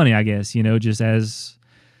Bad Bunny, I guess, you know, just as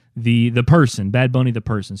the person, Bad Bunny the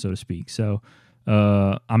person, so to speak. So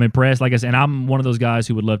I'm impressed. Like I said, and I'm one of those guys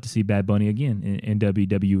who would love to see Bad Bunny again in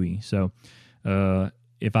WWE. So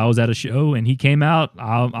if I was at a show and he came out,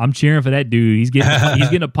 I'm cheering for that dude. He's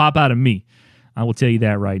getting a pop out of me. I will tell you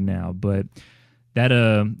that right now. But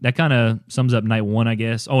that kind of sums up night one, I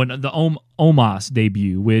guess. Oh, and the Omos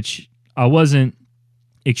debut, which I wasn't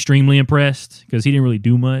extremely impressed because he didn't really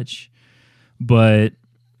do much. But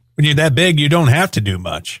when you're that big, you don't have to do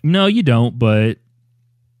much. No, you don't. But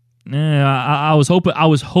I was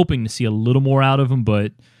hoping to see a little more out of him.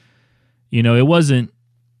 But you know, it wasn't.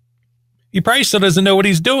 He probably still doesn't know what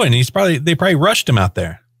he's doing. They probably rushed him out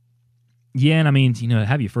there. Yeah, and I mean, you know,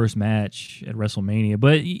 have your first match at WrestleMania,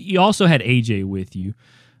 but you also had AJ with you.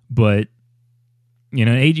 But you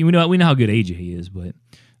know, AJ, we know how good AJ is. But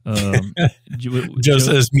Joe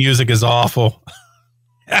says music is awful.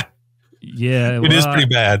 Yeah, it is pretty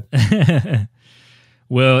bad.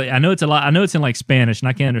 Well, I know it's a lot. I know it's in like Spanish, and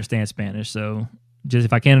I can't understand Spanish. So just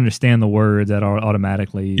if I can't understand the words, that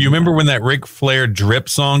automatically. Do you remember when that Ric Flair drip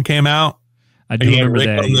song came out? I do remember Rick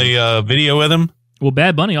that. On the video with him. Well,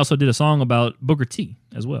 Bad Bunny also did a song about Booker T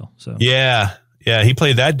as well. So yeah, Yeah, he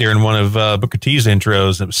played that during one of Booker T's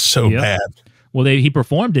intros. It was so bad. Well, he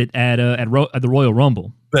performed it at the Royal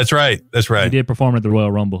Rumble. That's right. He did perform at the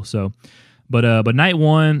Royal Rumble. So, but night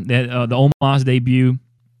one, the Omos debut.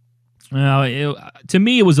 To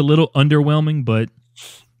me, it was a little underwhelming, but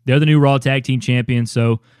they're the new Raw Tag Team Champions,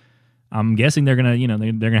 so I'm guessing they're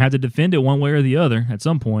gonna have to defend it one way or the other at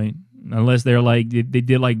some point, unless they're like they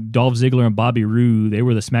did like Dolph Ziggler and Bobby Roode. They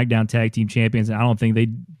were the SmackDown Tag Team Champions, and I don't think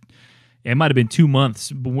it might have been 2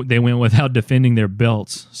 months they went without defending their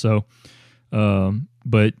belts. So,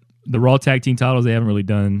 but the Raw Tag Team titles they haven't really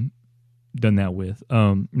done that with.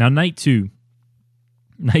 Now night two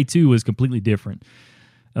was completely different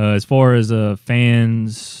as far as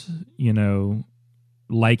fans,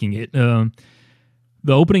 liking it.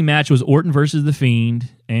 The opening match was Orton versus The Fiend,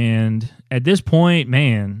 and at this point,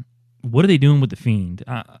 man, what are they doing with The Fiend?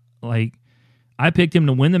 I picked him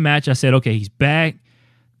to win the match. I said, okay, he's back.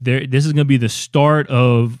 This is going to be the start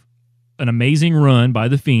of an amazing run by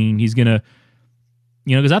The Fiend. He's going to,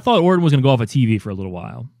 because I thought Orton was going to go off of TV for a little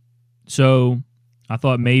while. So I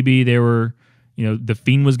thought maybe The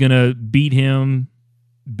Fiend was going to beat him,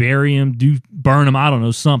 bury him, burn him, I don't know,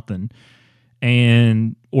 something.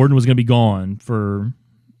 And Orton was going to be gone for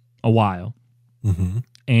a while. Mm-hmm.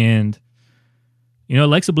 And,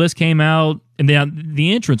 Alexa Bliss came out, and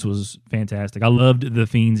the entrance was fantastic. I loved The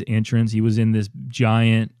Fiend's entrance. He was in this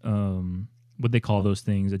giant, what they call those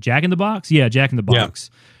things? A Jack in the Box? Yeah, Jack in the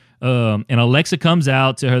Box. Yeah. And Alexa comes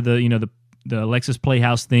out to her, the Alexa's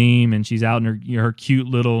Playhouse theme, and she's out in her cute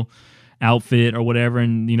little outfit or whatever.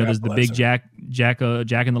 And, there's the big Jack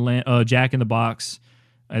in the Box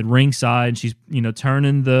at ringside. She's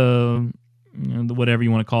turning the whatever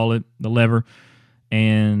you want to call it, the lever,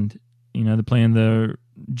 and they're playing the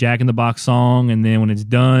Jack in the Box song, and then when it's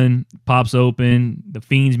done, pops open, The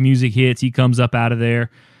Fiend's music hits, he comes up out of there.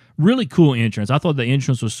 Really cool entrance. I thought the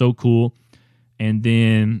entrance was so cool, and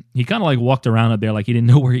then he kind of walked around up there like he didn't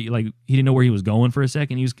know where he was going for a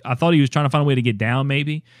second. I thought he was trying to find a way to get down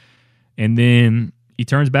maybe, and then he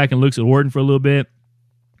turns back and looks at Orton for a little bit.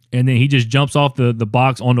 And then he just jumps off the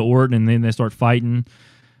box onto Orton, and then they start fighting.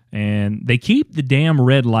 And they keep the damn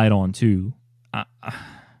red light on, too.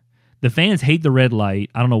 The fans hate the red light.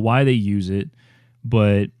 I don't know why they use it,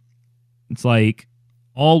 but it's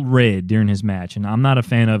all red during his match. And I'm not a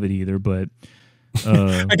fan of it either, but...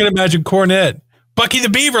 I can imagine Cornette. Bucky the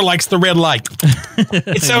Beaver likes the red light.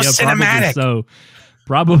 It's so cinematic.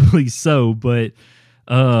 Probably so, but...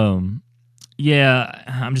 yeah,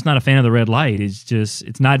 I'm just not a fan of the red light.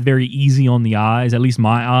 It's not very easy on the eyes, at least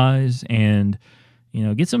my eyes, and,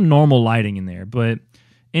 get some normal lighting in there. But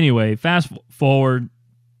anyway, fast forward,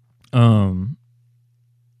 I'm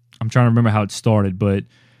trying to remember how it started, but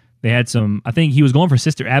they had I think he was going for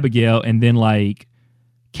Sister Abigail, and then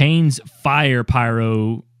Kane's fire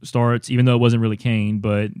pyro starts, even though it wasn't really Kane,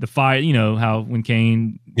 but the fire, how when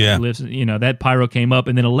Kane lifts, that pyro came up,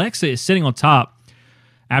 and then Alexa is sitting on top.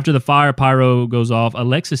 After the fire pyro goes off,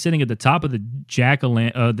 Alexa's sitting at the top of the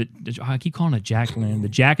I keep calling it Jack-o'-lantern, the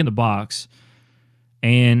Jack in the Box,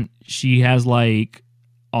 and she has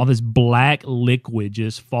all this black liquid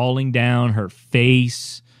just falling down her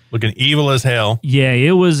face, looking evil as hell. Yeah,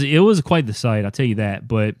 it was quite the sight, I'll tell you that.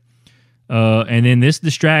 But and then this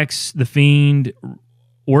distracts The Fiend.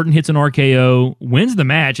 Orton hits an RKO, wins the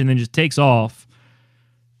match, and then just takes off.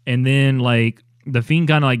 And then The Fiend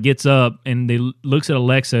kind of gets up and they looks at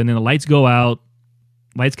Alexa, and then the lights go out,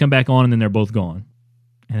 lights come back on, and then they're both gone.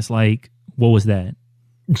 And it's what was that?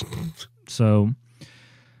 So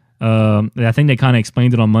I think they kind of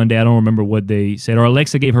explained it on Monday. I don't remember what they said, or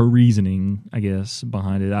Alexa gave her reasoning, I guess,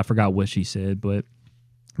 behind it. I forgot what she said, but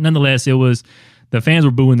nonetheless, the fans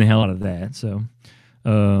were booing the hell out of that. So,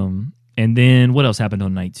 and then what else happened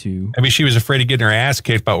on night two? I mean, she was afraid of getting her ass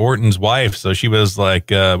kicked by Orton's wife, so she was like,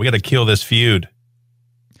 we got to kill this feud.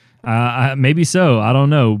 Maybe so. I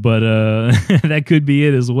don't know, but that could be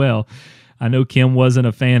it as well. I know Kim wasn't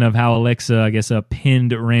a fan of how Alexa, I guess,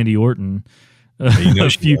 pinned Randy Orton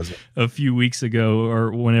a few weeks ago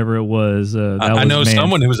or whenever it was. I know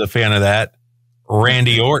someone who was a fan of that,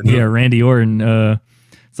 Randy Orton. Yeah, Randy Orton.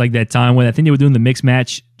 It's like that time when I think they were doing the mixed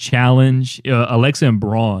match challenge. Alexa and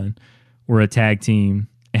Braun were a tag team,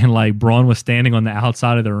 and Braun was standing on the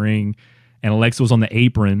outside of the ring, and Alexa was on the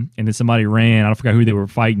apron, and then somebody ran. I don't forget who they were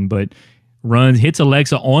fighting, but hits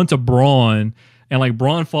Alexa onto Braun, and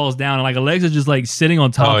Braun falls down, and Alexa's just sitting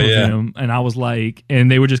on top of him, and I was and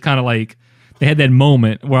they were just kind of they had that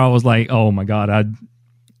moment where I was oh my God,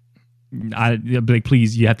 I'd be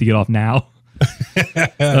please, you have to get off now.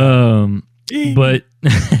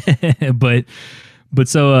 But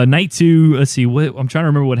so night two, let's see, I'm trying to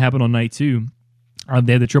remember what happened on night two.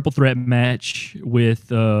 They had the triple threat match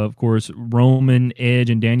with, of course, Roman, Edge,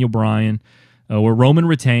 and Daniel Bryan, where Roman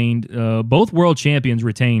retained. Both world champions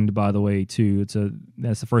retained, by the way, too.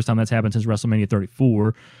 That's the first time that's happened since WrestleMania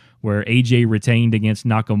 34, where AJ retained against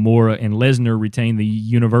Nakamura and Lesnar retained the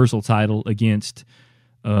Universal title against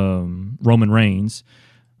Roman Reigns.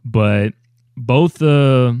 But both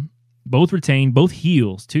retained, both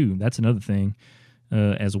heels, too. That's another thing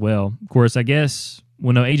as well. Of course, I guess...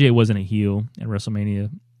 Well, no, AJ wasn't a heel at WrestleMania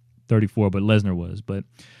 34, but Lesnar was. But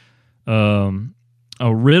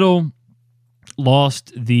Riddle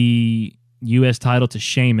lost the U.S. title to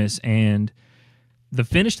Sheamus, and the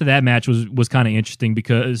finish to that match was kind of interesting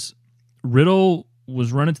because Riddle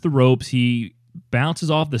was running to the ropes. He bounces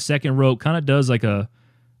off the second rope, kind of does like a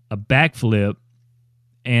backflip,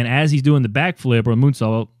 and as he's doing the backflip or a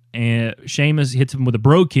moonsault, and Sheamus hits him with a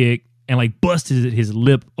bro kick and like busted his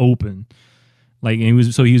lip open. Like, and he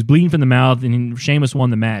was bleeding from the mouth, and Sheamus won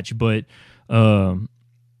the match. But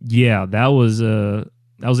yeah, that was an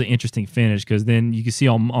interesting finish because then you can see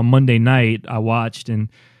on Monday night I watched, and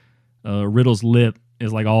Riddle's lip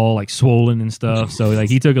is like all like swollen and stuff. So like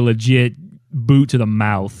he took a legit boot to the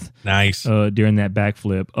mouth. Nice. During that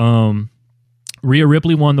backflip. Rhea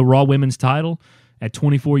Ripley won the Raw Women's title at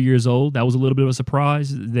 24 years old. That was a little bit of a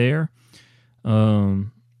surprise there.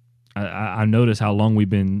 I noticed how long we've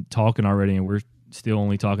been talking already, and we're still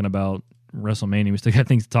only talking about WrestleMania. We still got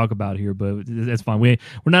things to talk about here, but that's fine. We're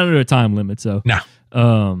not under a time limit, so no.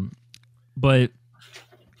 But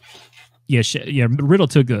yeah, Riddle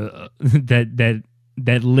took that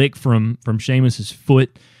lick from Sheamus's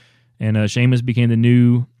foot, and Sheamus became the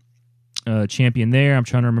new champion there. I'm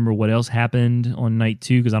trying to remember what else happened on night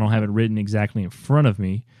 2 because I don't have it written exactly in front of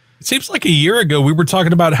me. It seems like a year ago we were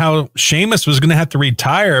talking about how Sheamus was going to have to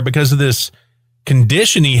retire because of this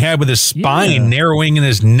condition he had with his spine narrowing in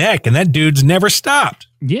his neck, and that dude's never stopped.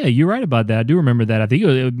 Yeah, you're right about that. I do remember that. I think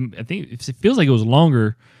it feels like it was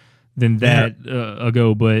longer than that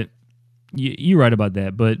ago, but you're right about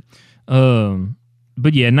that. But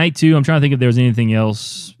yeah, night 2. I'm trying to think if there was anything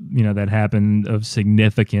else that happened of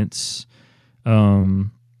significance. The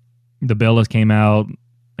Bellas came out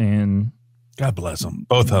and God bless them,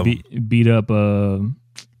 both of them beat up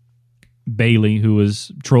Bayley, who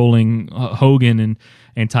was trolling Hogan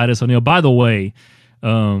and Titus O'Neil. By the way,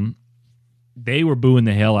 they were booing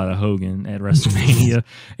the hell out of Hogan at WrestleMania,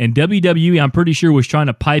 and WWE, I'm pretty sure, was trying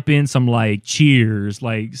to pipe in some like cheers,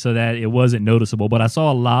 like so that it wasn't noticeable. But I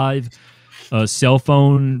saw a live cell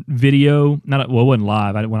phone video. It wasn't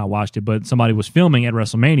live when I watched it, but somebody was filming at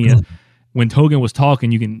WrestleMania. When Hogan was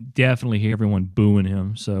talking, you can definitely hear everyone booing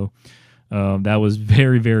him. So that was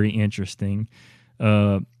very, very interesting.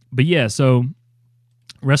 But yeah, so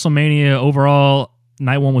WrestleMania overall,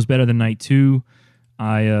 night 1 was better than night 2.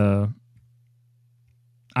 I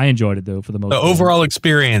enjoyed it though for the most part. Overall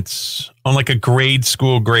experience on like a grade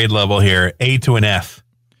school grade level here, A to an F.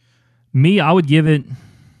 Me, I would give it.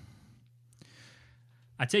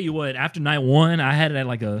 I tell you what, after night 1, I had it at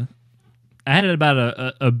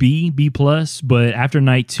about a B plus, but after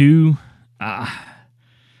night 2, I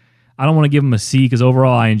don't want to give him a C because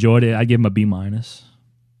overall I enjoyed it. I'd give him a B minus.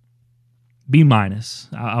 B minus.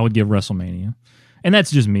 I would give WrestleMania, and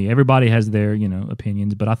that's just me. Everybody has their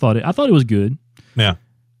opinions, but I thought it was good. Yeah,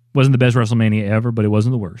 wasn't the best WrestleMania ever, but it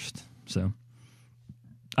wasn't the worst. So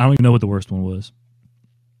I don't even know what the worst one was.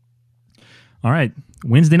 All right,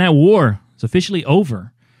 Wednesday Night War is officially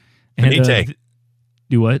over. Finite.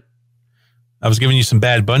 Do what? I was giving you some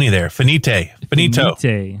Bad Bunny there. Finito.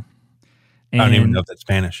 And, I don't even know if that's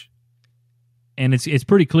Spanish. And it's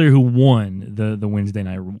pretty clear who won the Wednesday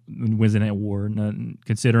Night War,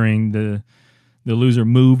 considering the loser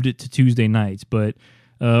moved it to Tuesday nights. But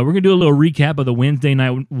we're going to do a little recap of the Wednesday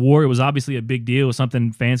Night War. It was obviously a big deal. It was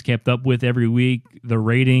something fans kept up with every week. The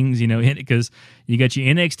ratings, because you got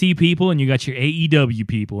your NXT people and you got your AEW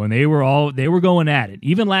people, and they were going at it.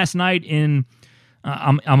 Even last night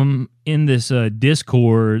I'm in this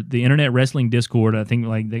Discord, the Internet Wrestling Discord. I think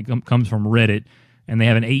like they comes from Reddit, and they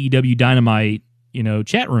have an AEW Dynamite,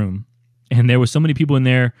 chat room, and there was so many people in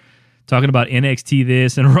there talking about NXT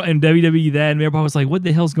this and WWE that, and everybody was like, "What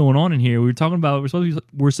the hell's going on in here?"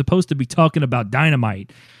 We're supposed to be talking about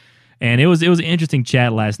Dynamite, and it was an interesting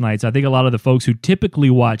chat last night. So I think a lot of the folks who typically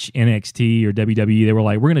watch NXT or WWE, they were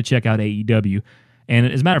like, "We're going to check out AEW," and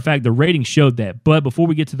as a matter of fact, the ratings showed that. But before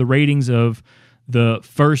we get to the ratings of the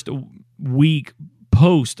first week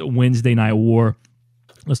post Wednesday Night War,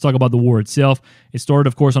 let's talk about the war itself. It started,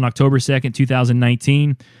 of course, on October 2nd,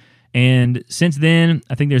 2019. And since then,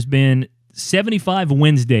 I think there's been 75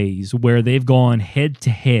 Wednesdays where they've gone head to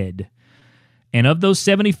head. And of those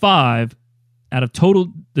 75, out of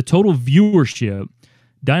the total viewership,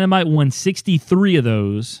 Dynamite won 63 of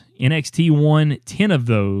those, NXT won 10 of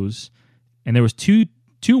those, and there was two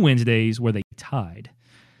Wednesdays where they tied.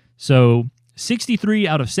 So 63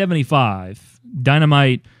 out of 75,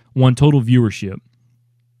 Dynamite won total viewership.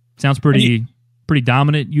 Sounds pretty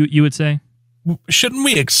dominant, you would say? Shouldn't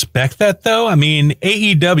we expect that, though? I mean,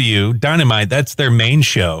 AEW, Dynamite, that's their main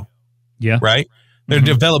show. Yeah. Right? Their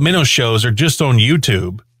developmental shows are just on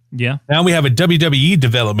YouTube. Yeah. Now we have a WWE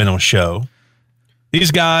developmental show.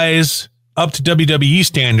 These guys, up to WWE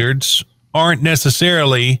standards, aren't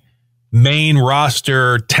necessarily main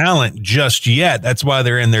roster talent just yet. That's why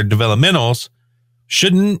they're in their developmentals.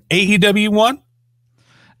 Shouldn't AEW won?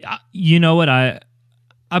 You know what? I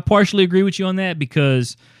partially agree with you on that,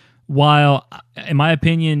 because while, in my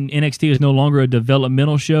opinion, NXT is no longer a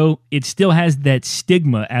developmental show, it still has that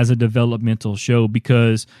stigma as a developmental show,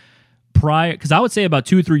 because I would say about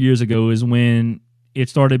 2 or 3 years ago is when it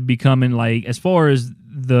started becoming, like, as far as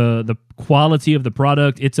the quality of the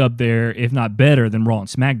product, it's up there, if not better than Raw and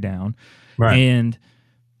SmackDown. Right. And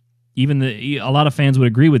even a lot of fans would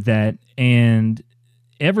agree with that. And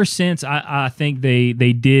ever since I think they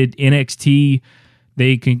did NXT,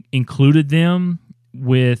 they included them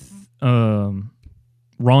with Raw and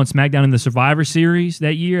SmackDown in the Survivor Series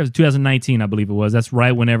that year. It was 2019, I believe it was. That's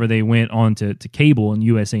right whenever they went on to cable and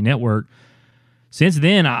USA Network. Since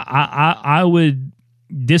then, I would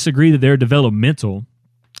disagree that they're developmental,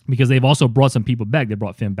 because they've also brought some people back. They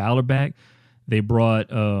brought Finn Balor back. They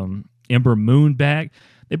brought Ember Moon back.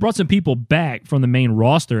 They brought some people back from the main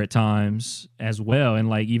roster at times as well.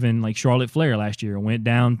 And even Charlotte Flair last year went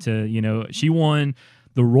down to, she won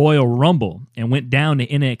the Royal Rumble and went down to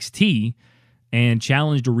NXT and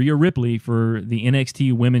challenged Rhea Ripley for the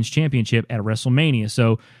NXT Women's Championship at WrestleMania.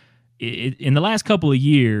 So in the last couple of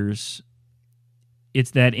years,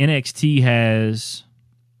 it's that NXT has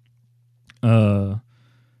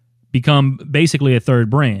become basically a third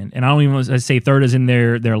brand. And I don't even want to say third as in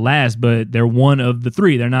their last, but they're one of the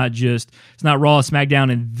three. They're not just, it's not Raw, SmackDown,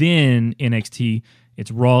 and then NXT.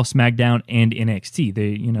 It's Raw, SmackDown, and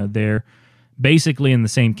NXT. They're basically in the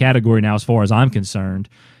same category now as far as I'm concerned.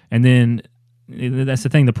 And then that's the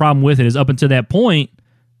thing. The problem with it is, up until that point,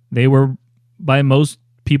 they were by most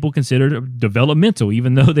people considered developmental,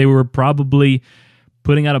 even though they were probably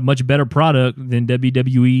putting out a much better product than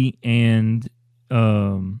WWE and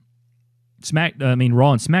Raw and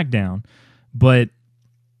SmackDown. But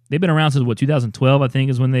they've been around since 2012, I think,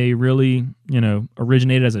 is when they really,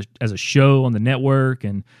 originated as a show on the network,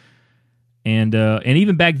 and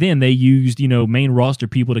even back then they used, main roster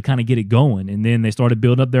people to kind of get it going, and then they started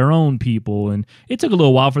building up their own people, and it took a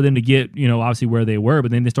little while for them to get, obviously where they were, but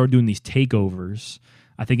then they started doing these takeovers.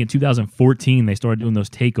 I think in 2014 they started doing those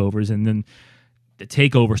takeovers, and then the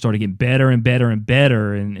takeover started getting better and better and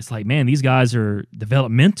better, and it's like, man, these guys are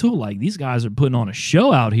developmental. Like, these guys are putting on a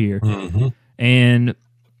show out here. Mm-hmm. And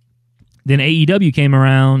then AEW came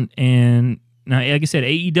around, and now, like I said,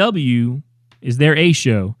 AEW is their A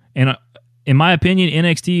show, and in my opinion,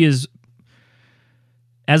 NXT is,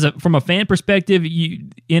 from a fan perspective,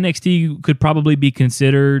 NXT could probably be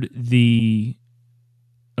considered the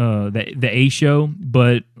A show,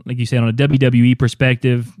 but like you said, on a WWE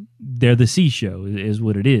perspective, they're the C show, is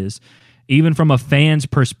what it is. Even from a fan's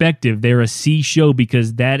perspective, they're a C show,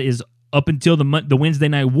 because that is, up until the Wednesday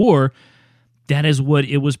Night War, that is what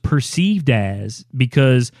it was perceived as,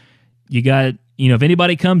 because you got, if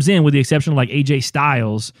anybody comes in, with the exception of like AJ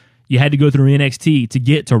Styles, you had to go through NXT to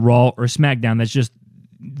get to Raw or SmackDown. That's just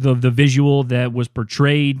the visual that was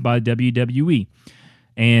portrayed by WWE.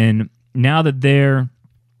 And now that they're,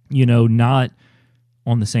 not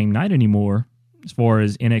on the same night anymore, as far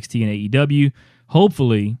as NXT and AEW,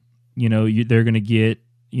 hopefully, they're going to get,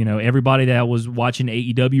 everybody that was watching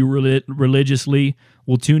AEW religiously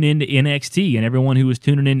will tune into NXT, and everyone who was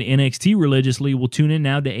tuning into NXT religiously will tune in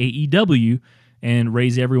now to AEW and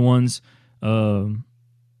raise everyone's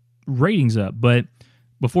ratings up. But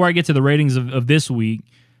before I get to the ratings of this week,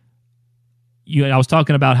 I was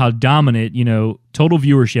talking about how dominant, total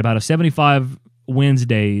viewership out of 75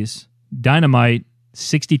 Wednesdays, Dynamite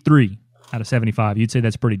 63 out of 75. You'd say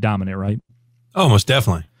that's pretty dominant, right? Oh, most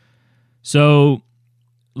definitely. So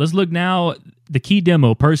let's look now. The key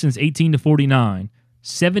demo, persons 18 to 49,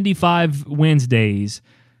 75 Wednesdays.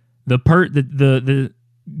 The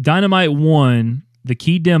Dynamite won the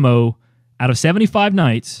key demo out of 75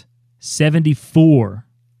 nights. 74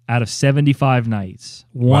 out of 75 nights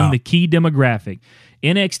won the key demographic.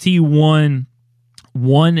 NXT won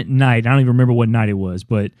one night. I don't even remember what night it was,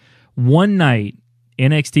 but one night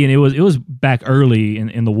NXT, and it was back early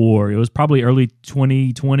in the war. It was probably early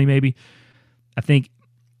 2020 maybe. I think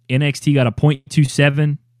NXT got a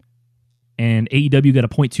 0.27 and AEW got a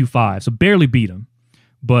 0.25, so barely beat them.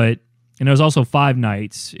 But and there was also 5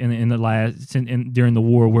 nights in the last during the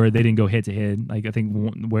war where they didn't go head to head. Like I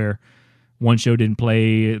think where one show didn't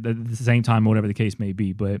play at the same time, or whatever the case may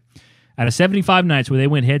be. But out of 75 nights where they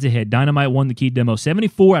went head to head, Dynamite won the key demo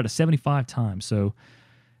 74 out of 75 times. So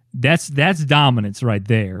that's dominance right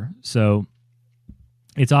there. So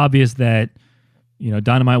it's obvious that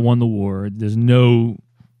Dynamite won the war. There's no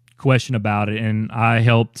question about it, and I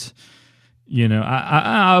helped.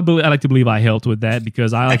 I like to believe I helped with that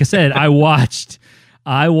because like I said, I watched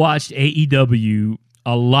AEW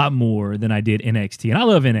a lot more than I did NXT, and I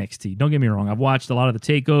love NXT. Don't get me wrong. I've watched a lot of the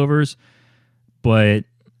takeovers, but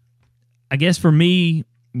I guess for me,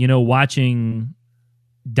 watching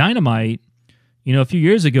Dynamite, a few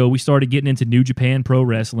years ago, we started getting into New Japan Pro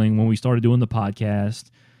Wrestling when we started doing the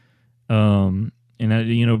podcast. And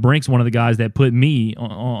Brink's one of the guys that put me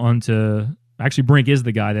onto. Actually, Brink is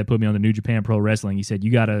the guy that put me on the New Japan Pro Wrestling. He said,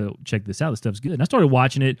 "You got to check this out. This stuff's good." And I started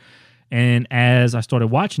watching it, and as I started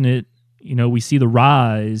watching it, we see the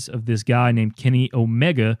rise of this guy named Kenny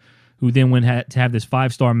Omega, who then went to have this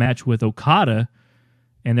 5-star match with Okada,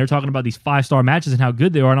 and they're talking about these 5-star matches and how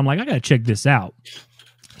good they are, and I'm like, I got to check this out.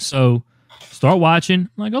 So start watching.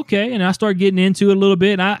 I'm like, okay, and I start getting into it a little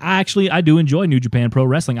bit, and I do enjoy New Japan Pro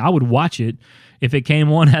Wrestling. I would watch it if it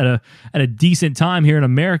came on at a decent time here in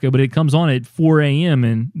America, but it comes on at 4 a.m.,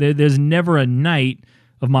 and there's never a night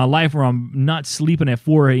of my life where I'm not sleeping at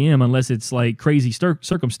 4 a.m. unless it's like crazy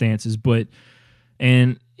circumstances.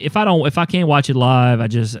 And if I can't watch it live, I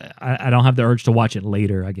don't have the urge to watch it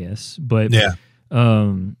later, I guess. But yeah.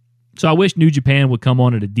 So I wish New Japan would come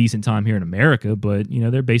on at a decent time here in America, but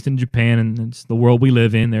they're based in Japan, and it's the world we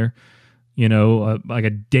live in. They're like a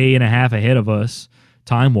day and a half ahead of us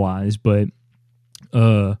time wise, but.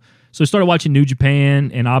 So I started watching New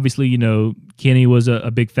Japan, and obviously, Kenny was a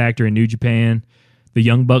big factor in New Japan. The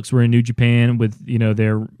Young Bucks were in New Japan with,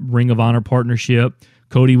 their Ring of Honor partnership.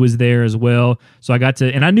 Cody was there as well. So I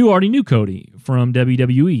already knew Cody from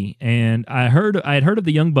WWE, and I had heard of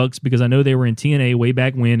the Young Bucks because I know they were in TNA way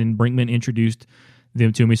back when, and Brinkman introduced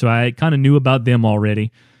them to me. So I kind of knew about them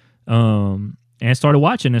already. And I started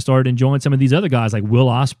watching and started enjoying some of these other guys like Will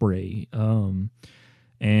Ospreay.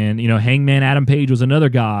 And, Hangman Adam Page was another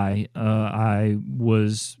guy I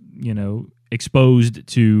was, exposed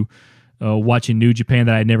to watching New Japan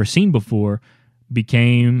that I had never seen before,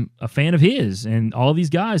 became a fan of his. And all these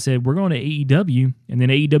guys said, we're going to AEW. And then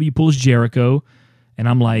AEW pulls Jericho. And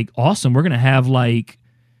I'm like, awesome, we're going to have like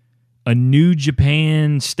a New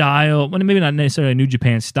Japan style. Well, maybe not necessarily a New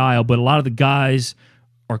Japan style, but a lot of the guys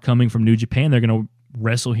are coming from New Japan. They're going to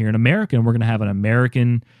wrestle here in America, and we're going to have an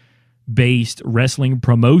American-based wrestling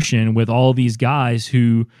promotion with all these guys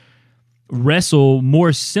who wrestle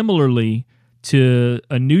more similarly to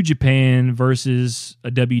a New Japan versus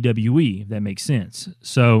a WWE, if that makes sense.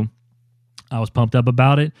 So I was pumped up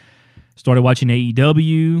about it. Started watching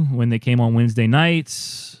AEW when they came on Wednesday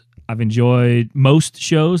nights. I've enjoyed most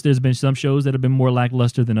shows. There's been some shows that have been more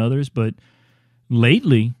lackluster than others, but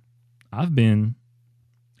lately I've been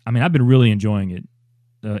really enjoying it,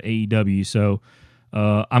 AEW. So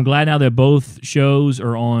I'm glad now that both shows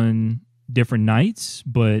are on different nights,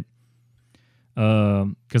 but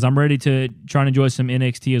because I'm ready to try and enjoy some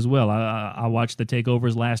NXT as well. I watched the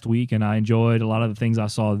takeovers last week, and I enjoyed a lot of the things I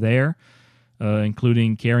saw there,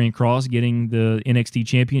 including Karrion Kross getting the NXT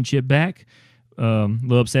championship back. A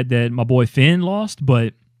little upset that my boy Finn lost,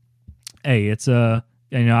 but hey, it's I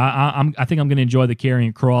think I'm going to enjoy the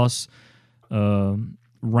Karrion Kross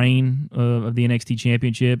reign of the NXT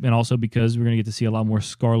championship, and also because we're going to get to see a lot more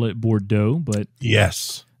Scarlett Bordeaux. But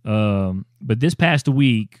yes. But this past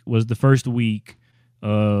week was the first week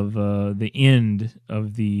of the end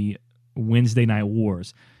of the Wednesday Night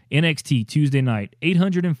Wars. NXT Tuesday night,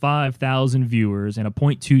 805,000 viewers and a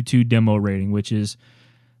 .22 demo rating, which is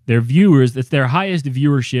their viewers. That's their highest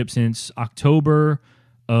viewership since October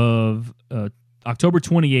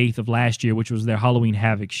 28th of last year, which was their Halloween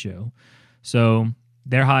Havoc show. So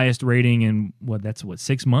their highest rating in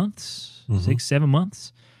 6 months, 6-7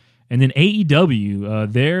 months. And then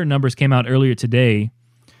AEW, their numbers came out earlier today.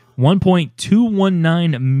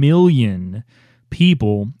 1.219 million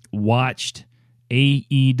people watched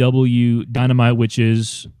AEW Dynamite, which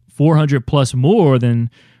is 400 plus more than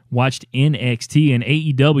watched NXT. And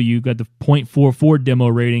AEW got the .44 demo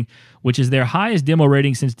rating, which is their highest demo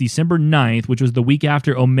rating since December 9th, which was the week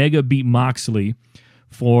after Omega beat Moxley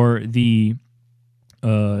for the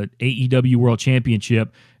AEW World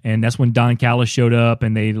Championship. And that's when Don Callis showed up,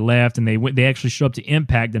 and they left, and they actually showed up to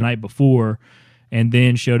Impact the night before, and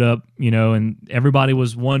then showed up, and everybody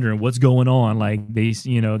was wondering what's going on. Like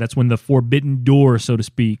that's when the forbidden door, so to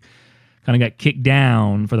speak, kind of got kicked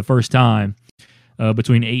down for the first time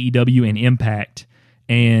between AEW and Impact.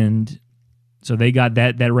 And so they got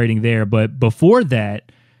that rating there. But before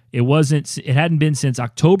that, it hadn't been since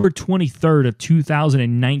October 23rd of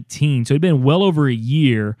 2019. So it'd been well over a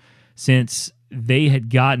year since they had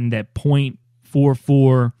gotten that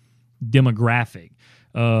 0.44 demographic,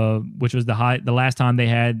 which was the last time they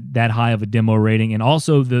had that high of a demo rating. And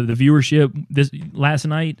also the viewership this last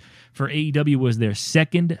night for AEW was their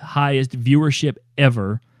second highest viewership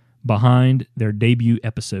ever, behind their debut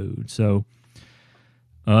episode. So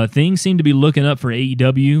things seem to be looking up for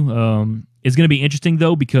AEW. It's going to be interesting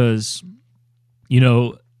though, because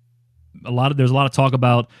there's a lot of talk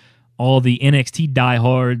about all the NXT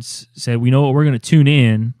diehards said, we know what, we're going to tune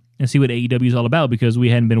in and see what AEW is all about, because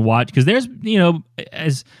we hadn't been watched. Because there's,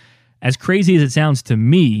 as crazy as it sounds to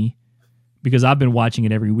me, because I've been watching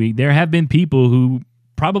it every week, there have been people who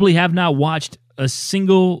probably have not watched a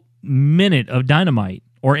single minute of Dynamite,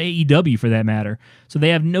 or AEW for that matter. So they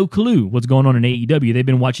have no clue what's going on in AEW. They've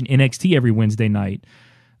been watching NXT every Wednesday night.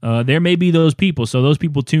 There may be those people. So those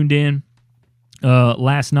people tuned in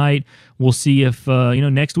last night. We'll see if,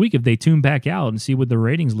 next week, if they tune back out and see what the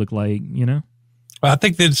ratings look like, I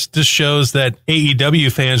think this just shows that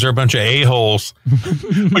AEW fans are a bunch of a-holes,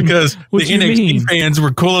 because the NXT fans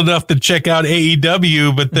were cool enough to check out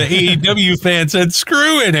AEW, but the AEW fans said,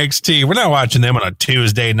 screw NXT. We're not watching them on a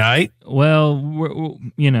Tuesday night. Well,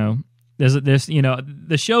 there's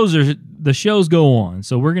the shows go on.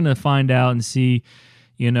 So we're going to find out and see,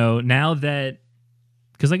 now that,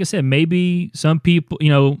 because like I said, maybe some people,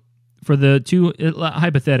 for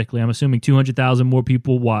hypothetically, I'm assuming 200,000 more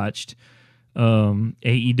people watched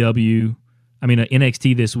NXT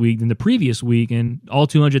this week than the previous week, and all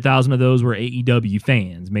 200,000 of those were AEW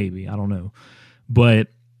fans. Maybe, I don't know, but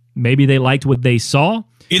maybe they liked what they saw.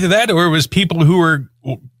 Either that, or it was people who were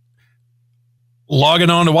logging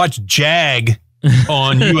on to watch Jag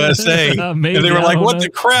on USA, maybe, and they were like, "What the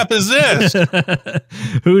crap is this?"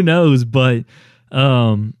 Who knows? But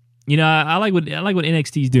I like what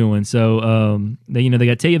NXT's doing. So they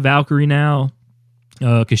got Taya Valkyrie now.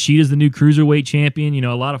 Kushida's the new cruiserweight champion.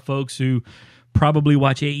 A lot of folks who probably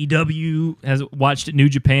watch AEW has watched New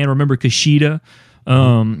Japan. Remember Kushida?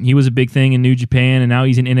 He was a big thing in New Japan, and now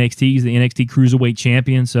he's in NXT. He's the NXT cruiserweight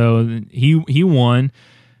champion. So he won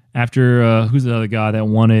after who's the other guy that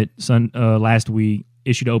won it last week?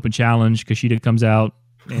 Issued an open challenge. Kushida comes out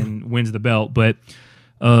and wins the belt. But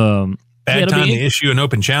bad time to issue an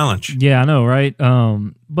open challenge. Yeah, I know, right?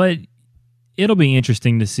 But it'll be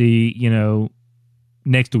interesting to see,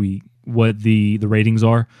 next week what the ratings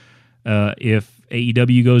are. If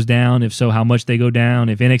AEW goes down, if so, how much they go down.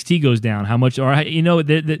 If NXT goes down, how much? Or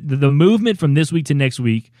the movement from this week to next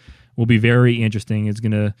week will be very interesting. It's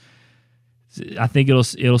gonna, I think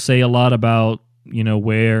it'll say a lot about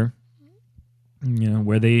where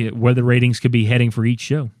the ratings could be heading for each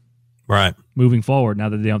show, right? Moving forward, now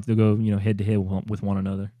that they don't have to go head to head with one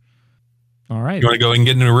another. All right, you want to go and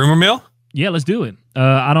get into a rumor mill? Yeah, let's do it.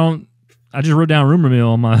 I just wrote down rumor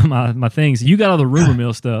mill on my things. You got all the rumor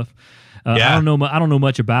mill stuff. Yeah. I don't know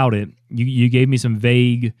much about it. You gave me some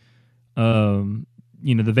vague, the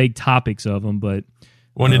vague topics of them, but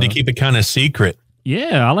wanted to keep it kind of secret.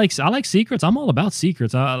 Yeah, I like secrets. I'm all about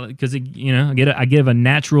secrets because I give a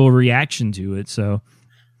natural reaction to it. So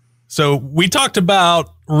we talked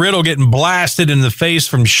about Riddle getting blasted in the face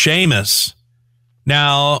from Sheamus.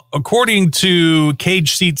 Now, according to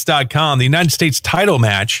CageSeats.com, the United States title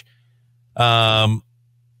match,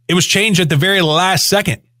 it was changed at the very last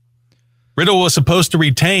second. Riddle was supposed to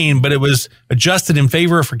retain, but it was adjusted in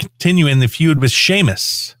favor for continuing the feud with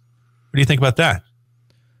Sheamus. What do you think about that?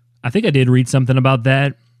 I think I did read something about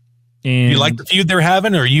that. And you like the feud they're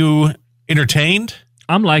having? Are you entertained?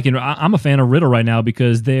 I'm a fan of Riddle right now,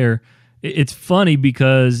 because it's funny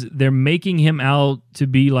because they're making him out to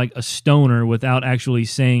be like a stoner without actually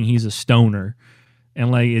saying he's a stoner.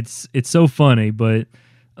 And like, it's so funny, but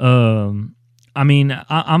I'm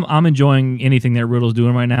enjoying anything that Riddle's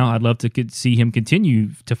doing right now. I'd love to see him continue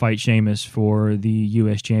to fight Sheamus for the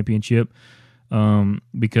U.S. Championship,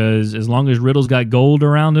 because as long as Riddle's got gold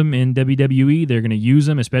around him in WWE, they're going to use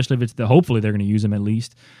him, especially if hopefully they're going to use him at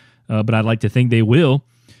least. But I'd like to think they will.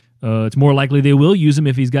 It's more likely they will use him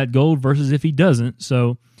if he's got gold versus if he doesn't.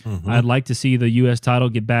 So I'd like to see the U.S. title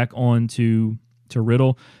get back on to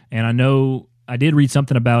Riddle. And I know I did read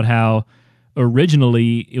something about how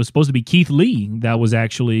originally it was supposed to be Keith Lee that was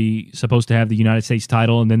actually supposed to have the United States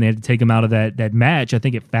title, and then they had to take him out of that match, I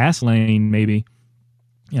think at Fastlane maybe,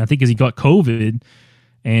 I think because he got COVID,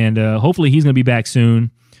 and hopefully he's going to be back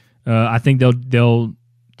soon. I think they'll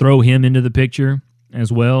throw him into the picture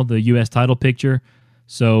as well, the U.S. title picture.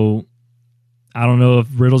 So I don't know if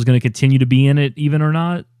Riddle's going to continue to be in it even or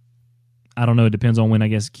not. I don't know. It depends on when, I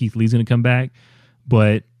guess, Keith Lee's going to come back.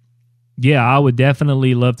 But yeah, I would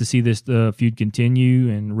definitely love to see this feud continue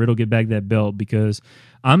and Riddle get back that belt, because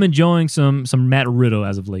I'm enjoying some Matt Riddle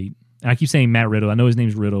as of late. I keep saying Matt Riddle. I know his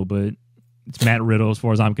name's Riddle, but it's Matt Riddle as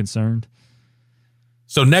far as I'm concerned.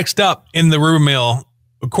 So next up in the rumor mill,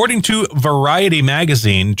 according to Variety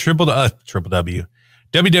magazine,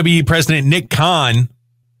 WWE President Nick Khan.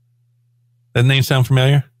 That name sound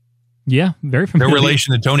familiar? Yeah, very familiar. No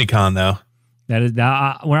relation to Tony Khan, though. That is,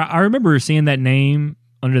 I remember seeing that name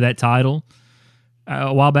under that title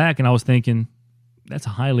a while back, and I was thinking, that's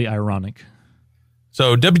highly ironic.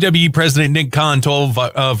 So WWE President Nick Khan told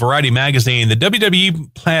Variety magazine the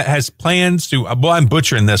WWE has plans to, I'm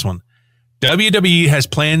butchering this one. WWE has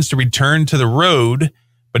plans to return to the road,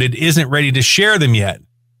 but it isn't ready to share them yet.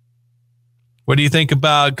 What do you think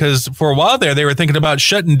about, because for a while there, they were thinking about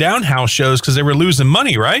shutting down house shows because they were losing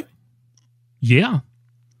money, right? Yeah.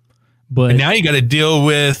 But and now you got to deal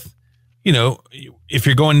with, if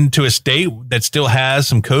you're going to a state that still has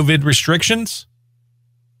some COVID restrictions.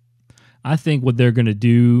 I think what they're going to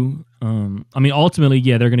do, ultimately,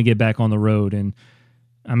 yeah, they're going to get back on the road. And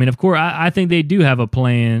of course, I think they do have a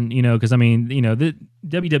plan, because, the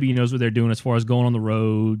WWE knows what they're doing as far as going on the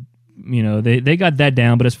road. They got that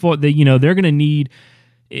down, but as far they're going to need,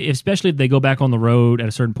 especially if they go back on the road at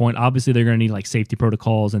a certain point, obviously they're going to need like safety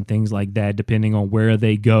protocols and things like that, depending on where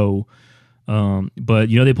they go. But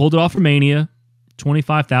they pulled it off for Mania,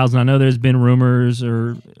 25,000. I know there's been rumors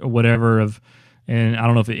or whatever and I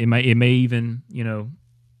don't know if it may even,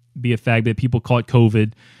 be a fact that people caught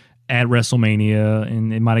COVID at WrestleMania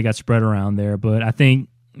and it might have got spread around there. But I think,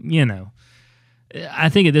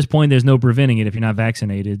 at this point, there's no preventing it if you're not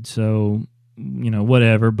vaccinated. So,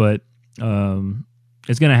 whatever. But it's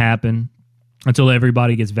going to happen until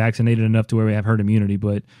everybody gets vaccinated enough to where we have herd immunity.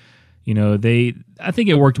 But, I think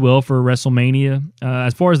it worked well for WrestleMania.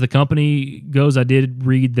 As far as the company goes, I did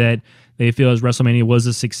read that they feel as WrestleMania was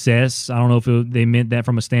a success. I don't know if they meant that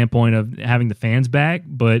from a standpoint of having the fans back,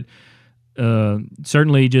 but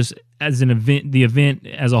certainly just as an event, the event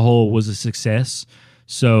as a whole was a success.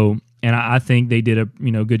 So, and I think they did a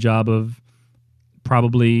good job of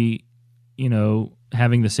probably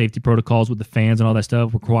having the safety protocols with the fans and all that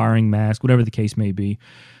stuff, requiring masks, whatever the case may be.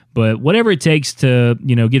 But whatever it takes to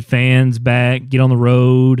get fans back, get on the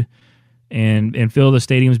road, and fill the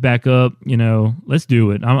stadiums back up, let's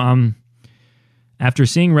do it. I'm after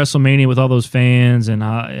seeing WrestleMania with all those fans and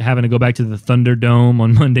having to go back to the Thunderdome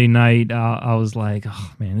on Monday night, I was like,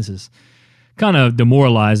 oh man, this is kind of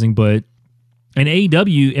demoralizing. But in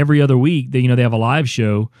AEW, every other week, they have a live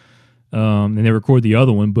show, and they record the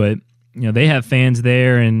other one. But they have fans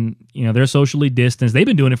there, and they're socially distanced. They've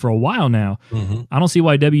been doing it for a while now. Mm-hmm. I don't see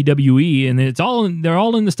why WWE, and they're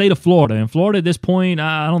all in the state of Florida. And Florida at this point,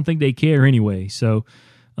 I don't think they care anyway. So,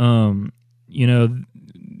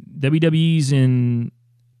 WWE's in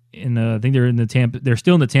I think they're in the Tampa. They're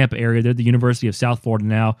still in the Tampa area. They're at the University of South Florida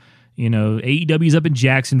now. AEW's up in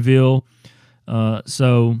Jacksonville.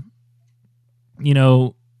 So,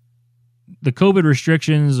 the COVID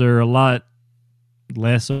restrictions are a lot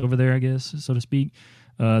less over there, I guess, so to speak.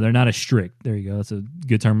 They're not as strict. There you go. That's a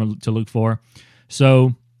good term to look for.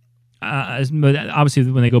 So, but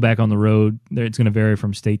obviously, when they go back on the road, it's going to vary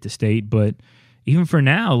from state to state. But even for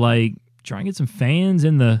now, like, try and get some fans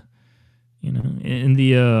in the, in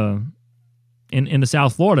the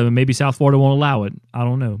South Florida. Maybe South Florida won't allow it. I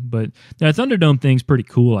don't know. But the Thunderdome thing's pretty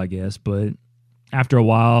cool, I guess. But after a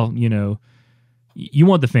while, you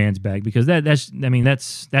want the fans back, because that's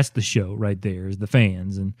the show right there, is the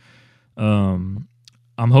fans. And I'm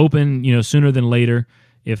hoping sooner than later,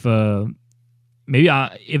 if for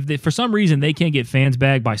some reason they can't get fans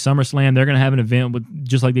back by SummerSlam, they're going to have an event with,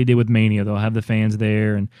 just like they did with Mania. They'll have the fans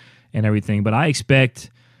there and everything. But I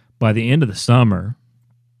expect by the end of the summer,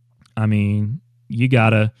 you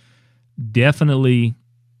gotta definitely,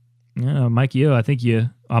 Mikey O, I think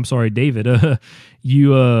I'm sorry, David,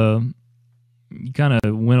 you kind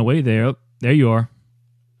of went away there. Oh, there you are.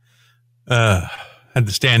 Had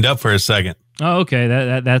to stand up for a second. Oh, okay.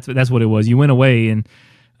 That's what it was. You went away, and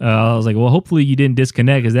I was like, well, hopefully you didn't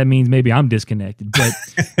disconnect, because that means maybe I'm disconnected. But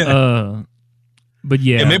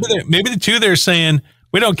yeah, maybe the two they're saying,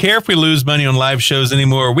 we don't care if we lose money on live shows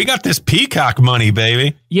anymore. We got this Peacock money,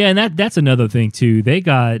 baby. Yeah, and that's another thing too. They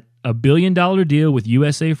got $1 billion deal with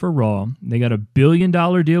USA for Raw. They got $1 billion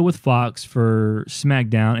deal with Fox for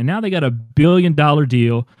SmackDown, and now they got $1 billion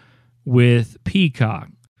deal with Peacock.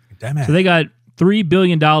 Damn it. So they got $3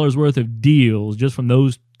 billion worth of deals just from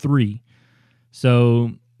those three.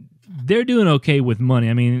 So they're doing okay with money.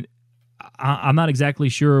 I mean, I'm not exactly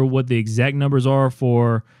sure what the exact numbers are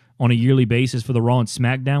for on a yearly basis for the Raw and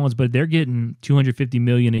SmackDown ones, but they're getting $250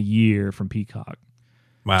 million a year from Peacock.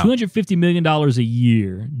 Wow. $250 million a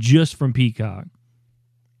year just from Peacock.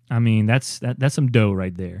 I mean, that's some dough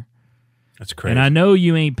right there. That's crazy. And I know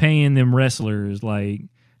you ain't paying them wrestlers. Like,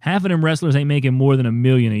 half of them wrestlers ain't making more than $1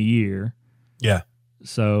 million a year. Yeah.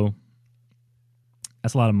 So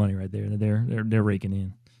that's a lot of money right there that they're raking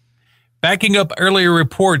in. Backing up earlier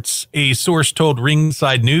reports, a source told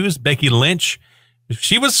Ringside News, Becky Lynch,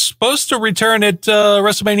 she was supposed to return at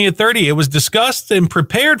WrestleMania 30. It was discussed and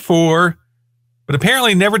prepared for, but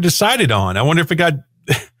apparently never decided on. I wonder if it got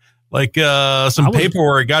like some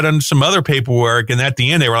paperwork, got on some other paperwork, and at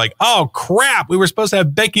the end they were like, oh, crap, we were supposed to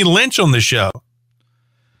have Becky Lynch on the show.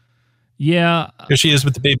 Yeah. Because she is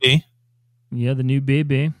with the BB. Yeah, the new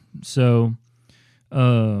BB. So,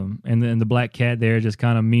 and then the black cat there just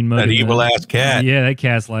kind of mean-mugging. That evil-ass cat. Yeah, that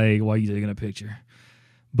cat's like, why are you taking a picture?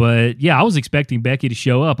 But, yeah, I was expecting Becky to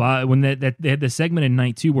show up. When they had the segment in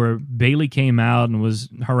night 2 where Bayley came out and was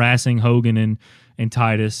harassing Hogan and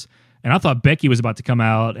Titus, and I thought Becky was about to come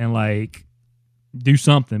out and, like, do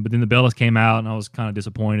something. But then the Bellas came out, and I was kind of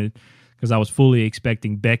disappointed because I was fully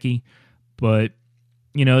expecting Becky. But,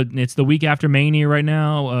 you know, it's the week after Mania right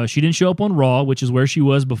now. She didn't show up on Raw, which is where she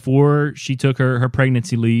was before she took her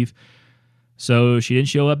pregnancy leave. So she didn't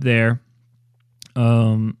show up there.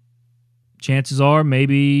 Chances are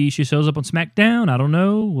maybe she shows up on SmackDown. I don't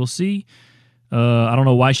know. We'll see. I don't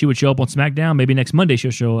know why she would show up on SmackDown. Maybe next Monday she'll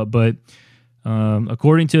show up. But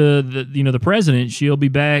according to the president, she'll be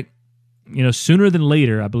back, sooner than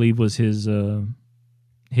later, I believe was his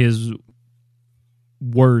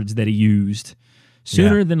words that he used.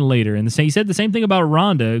 Sooner than later. And he said the same thing about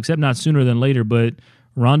Ronda, except not sooner than later, but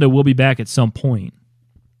Ronda will be back at some point,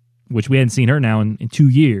 which we hadn't seen her now in 2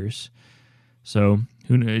 years. So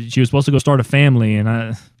who knows? She was supposed to go start a family, and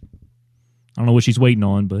I don't know what she's waiting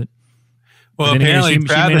on. But apparently again,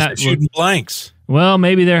 Travis is shooting blanks. Well,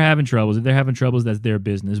 maybe they're having troubles. If they're having troubles, that's their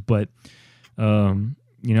business. But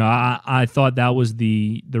I thought that was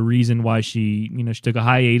the reason why she took a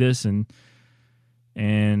hiatus, and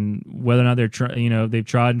whether or not they've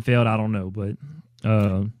tried and failed, I don't know. But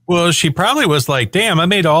well, she probably was like, damn, I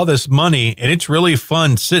made all this money and it's really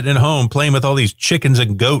fun sitting at home playing with all these chickens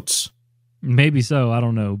and goats. Maybe so. I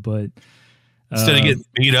don't know. But instead of getting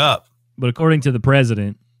beat up. But according to the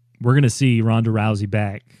president, we're going to see Ronda Rousey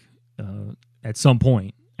back at some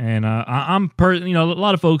point. And a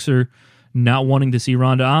lot of folks are not wanting to see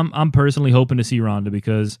Ronda. I'm personally hoping to see Ronda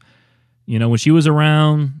because, when she was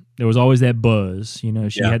around, there was always that buzz. She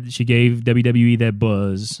gave WWE that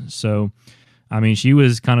buzz. So, I mean, she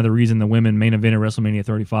was kind of the reason the women main event at WrestleMania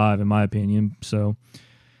 35, in my opinion. So,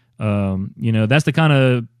 that's the kind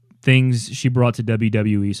of things she brought to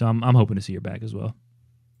WWE. So I'm hoping to see her back as well.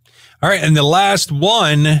 All right, and the last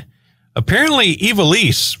one, apparently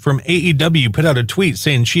Ivelisse from AEW put out a tweet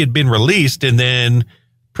saying she had been released and then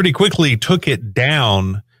pretty quickly took it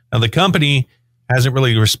down. Now, the company hasn't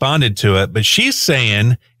really responded to it, but she's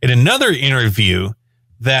saying in another interview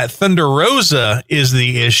that Thunder Rosa is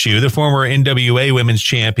the issue, the former NWA Women's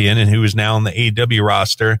Champion and who is now on the AEW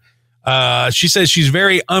roster. She says she's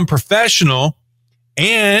very unprofessional,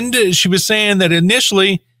 and she was saying that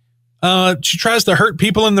initially she tries to hurt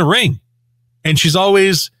people in the ring, and she's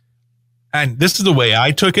always, and this is the way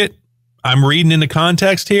I took it, I'm reading into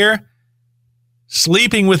context here,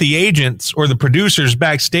 sleeping with the agents or the producers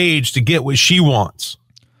backstage to get what she wants.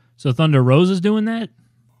 So Thunder Rosa's doing that?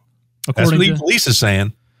 That's what the police is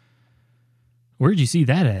saying. Where'd you see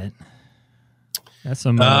that at? That's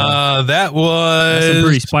some that was that's some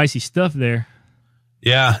pretty spicy stuff there.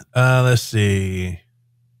 Yeah. Let's see.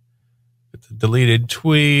 It's a deleted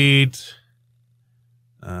tweet.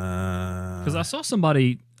 Because I saw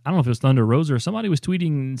somebody, I don't know if it was Thunder Rosa or somebody was tweeting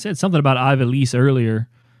and said something about Ivelisse earlier,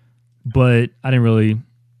 but I didn't really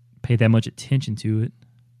pay that much attention to it.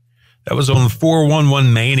 That was on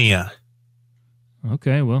 411 Mania.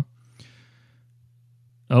 Okay, well.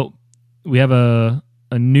 Oh, we have a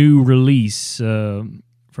new release from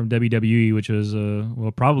WWE, which was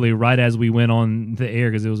probably right as we went on the air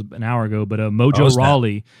because it was an hour ago. But Mojo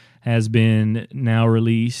Rawley has been now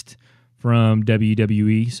released from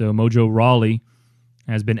WWE. So Mojo Rawley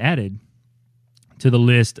has been added to the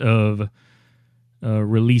list of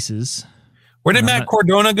releases. Where did Matt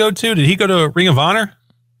Cardona go to? Did he go to Ring of Honor?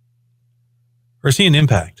 Or is he an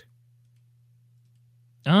Impact?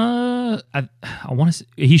 I want to.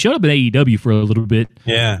 He showed up at AEW for a little bit.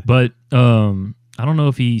 Yeah, but I don't know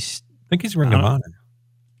if he's. I think he's Ring of Honor.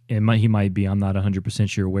 He might be. I'm not 100%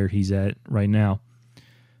 sure where he's at right now.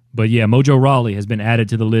 But yeah, Mojo Rawley has been added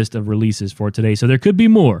to the list of releases for today, so there could be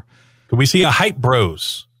more. Could we see a Hype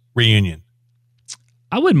Bros reunion?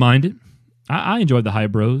 I wouldn't mind it. I enjoyed the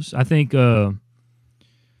Hype Bros. I think,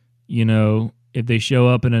 if they show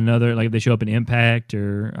up in another, like if they show up in Impact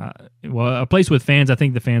or, a place with fans, I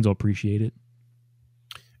think the fans will appreciate it.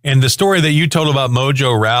 And the story that you told about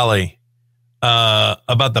Mojo Rawley,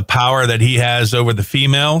 about the power that he has over the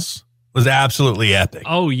females, was absolutely epic.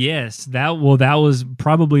 Oh, yes. That was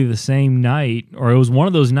probably the same night, or it was one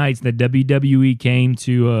of those nights that WWE came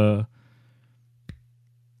to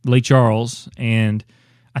Lake Charles, and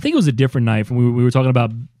I think it was a different night. We were talking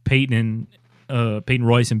about Peyton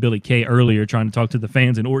Royce and Billy Kay earlier, trying to talk to the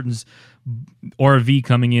fans, and Orton's RV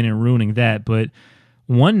coming in and ruining that. But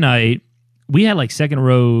one night, we had like second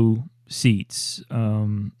row seats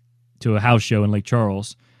to a house show in Lake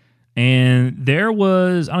Charles. And there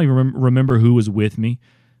was, I don't even remember who was with me,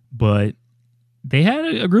 but they had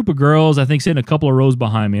a group of girls, I think, sitting a couple of rows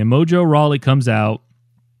behind me. And Mojo Rawley comes out.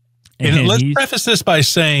 And let's preface this by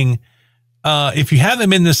saying, if you have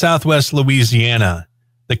them in the Southwest Louisiana,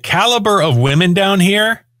 the caliber of women down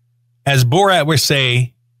here, as Borat would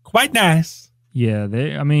say, quite nice. Yeah,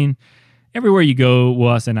 everywhere you go,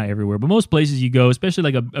 well, I say not everywhere, but most places you go, especially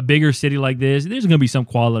like a bigger city like this, there's going to be some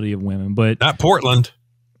quality of women. But not Portland.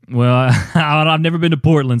 Well, I've never been to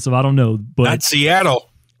Portland, so I don't know. But not Seattle.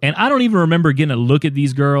 And I don't even remember getting a look at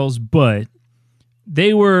these girls, but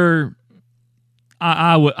they were.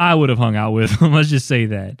 I would have hung out with them. Let's just say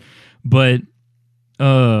that. But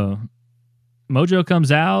Mojo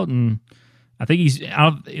comes out, and I think I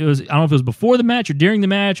don't know if it was before the match or during the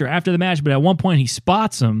match or after the match, but at one point he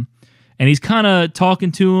spots him, and he's kind of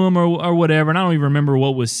talking to him or whatever. And I don't even remember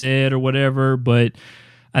what was said or whatever, but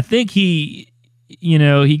I think he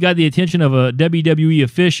got the attention of a WWE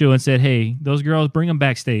official and said, "Hey, those girls, bring them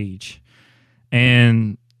backstage."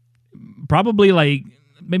 And probably like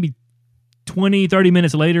maybe 20, 30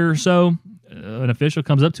 minutes later or so, an official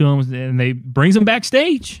comes up to him and they brings him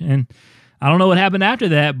backstage. And I don't know what happened after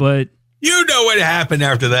that, but you know what happened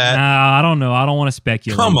after that. Nah, I don't know. I don't want to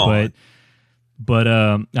speculate. Come on. But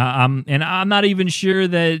I'm not even sure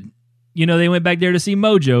that they went back there to see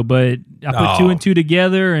Mojo, but I put two and two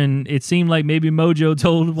together, and it seemed like maybe Mojo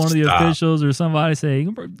told one of the officials or somebody, say,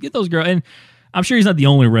 "Get those girls." And I'm sure he's not the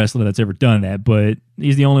only wrestler that's ever done that, but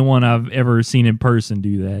he's the only one I've ever seen in person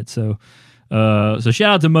do that. So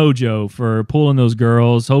shout out to Mojo for pulling those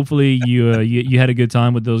girls. Hopefully you had a good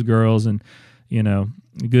time with those girls, and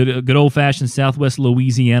good old fashioned Southwest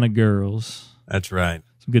Louisiana girls. That's right.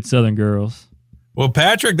 Some good Southern girls. Well,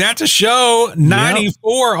 Patrick, that's a show.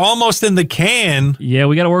 94, almost in the can. Yeah,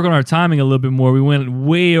 we got to work on our timing a little bit more. We went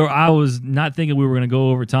way, or I was not thinking we were going to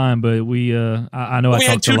go over time, but we, I know we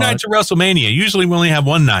had 2 nights of WrestleMania. Usually we only have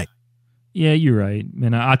one night. Yeah, you're right.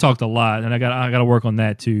 And I talked a lot, and I got to work on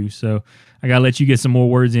that too. So I got to let you get some more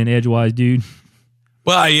words in edgewise, dude.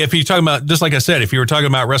 Well, if you're talking about, just like I said, if you were talking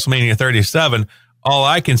about WrestleMania 37, all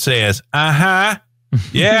I can say is,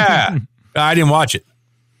 yeah. I didn't watch it.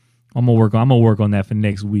 I'm gonna work on that for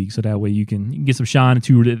next week, so that way you can get some shine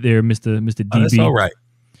to it there, Mr. DB. Oh, that's all right.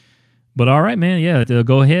 But all right, man. Yeah,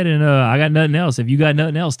 go ahead, and I got nothing else. If you got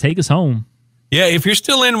nothing else, take us home. Yeah, if you're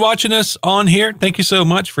still in watching us on here, thank you so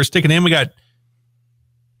much for sticking in. We got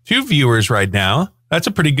 2 viewers right now. That's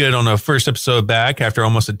a pretty good on a first episode back after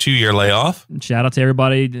almost a 2-year layoff. Shout out to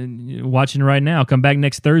everybody watching right now. Come back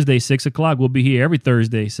next Thursday, 6 o'clock. We'll be here every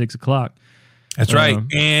Thursday, 6 o'clock. That's right.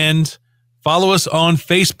 And follow us on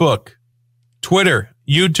Facebook, Twitter,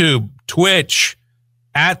 YouTube, Twitch,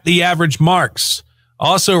 at The Average Marks.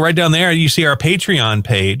 Also, right down there, you see our Patreon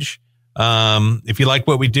page. If you like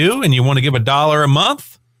what we do and you want to give $1 a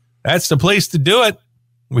month, that's the place to do it.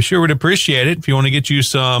 We sure would appreciate it. If you want to get you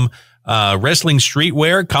some wrestling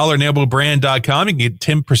streetwear, collarenablebrand.com, you can get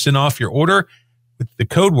 10% off your order with the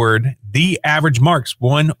code word, The Average Marks,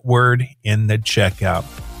 one word in the checkout.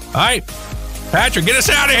 All right. Patrick, get us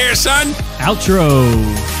out of here, son.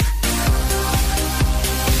 Outro.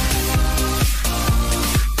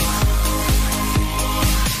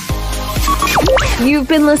 You've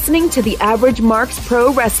been listening to the Average Marks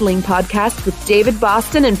Pro Wrestling Podcast with David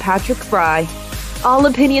Boston and Patrick Fry. All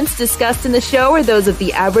opinions discussed in the show are those of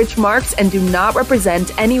the Average Marks and do not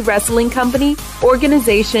represent any wrestling company,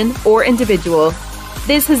 organization, or individual.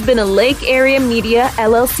 This has been a Lake Area Media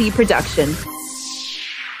LLC production.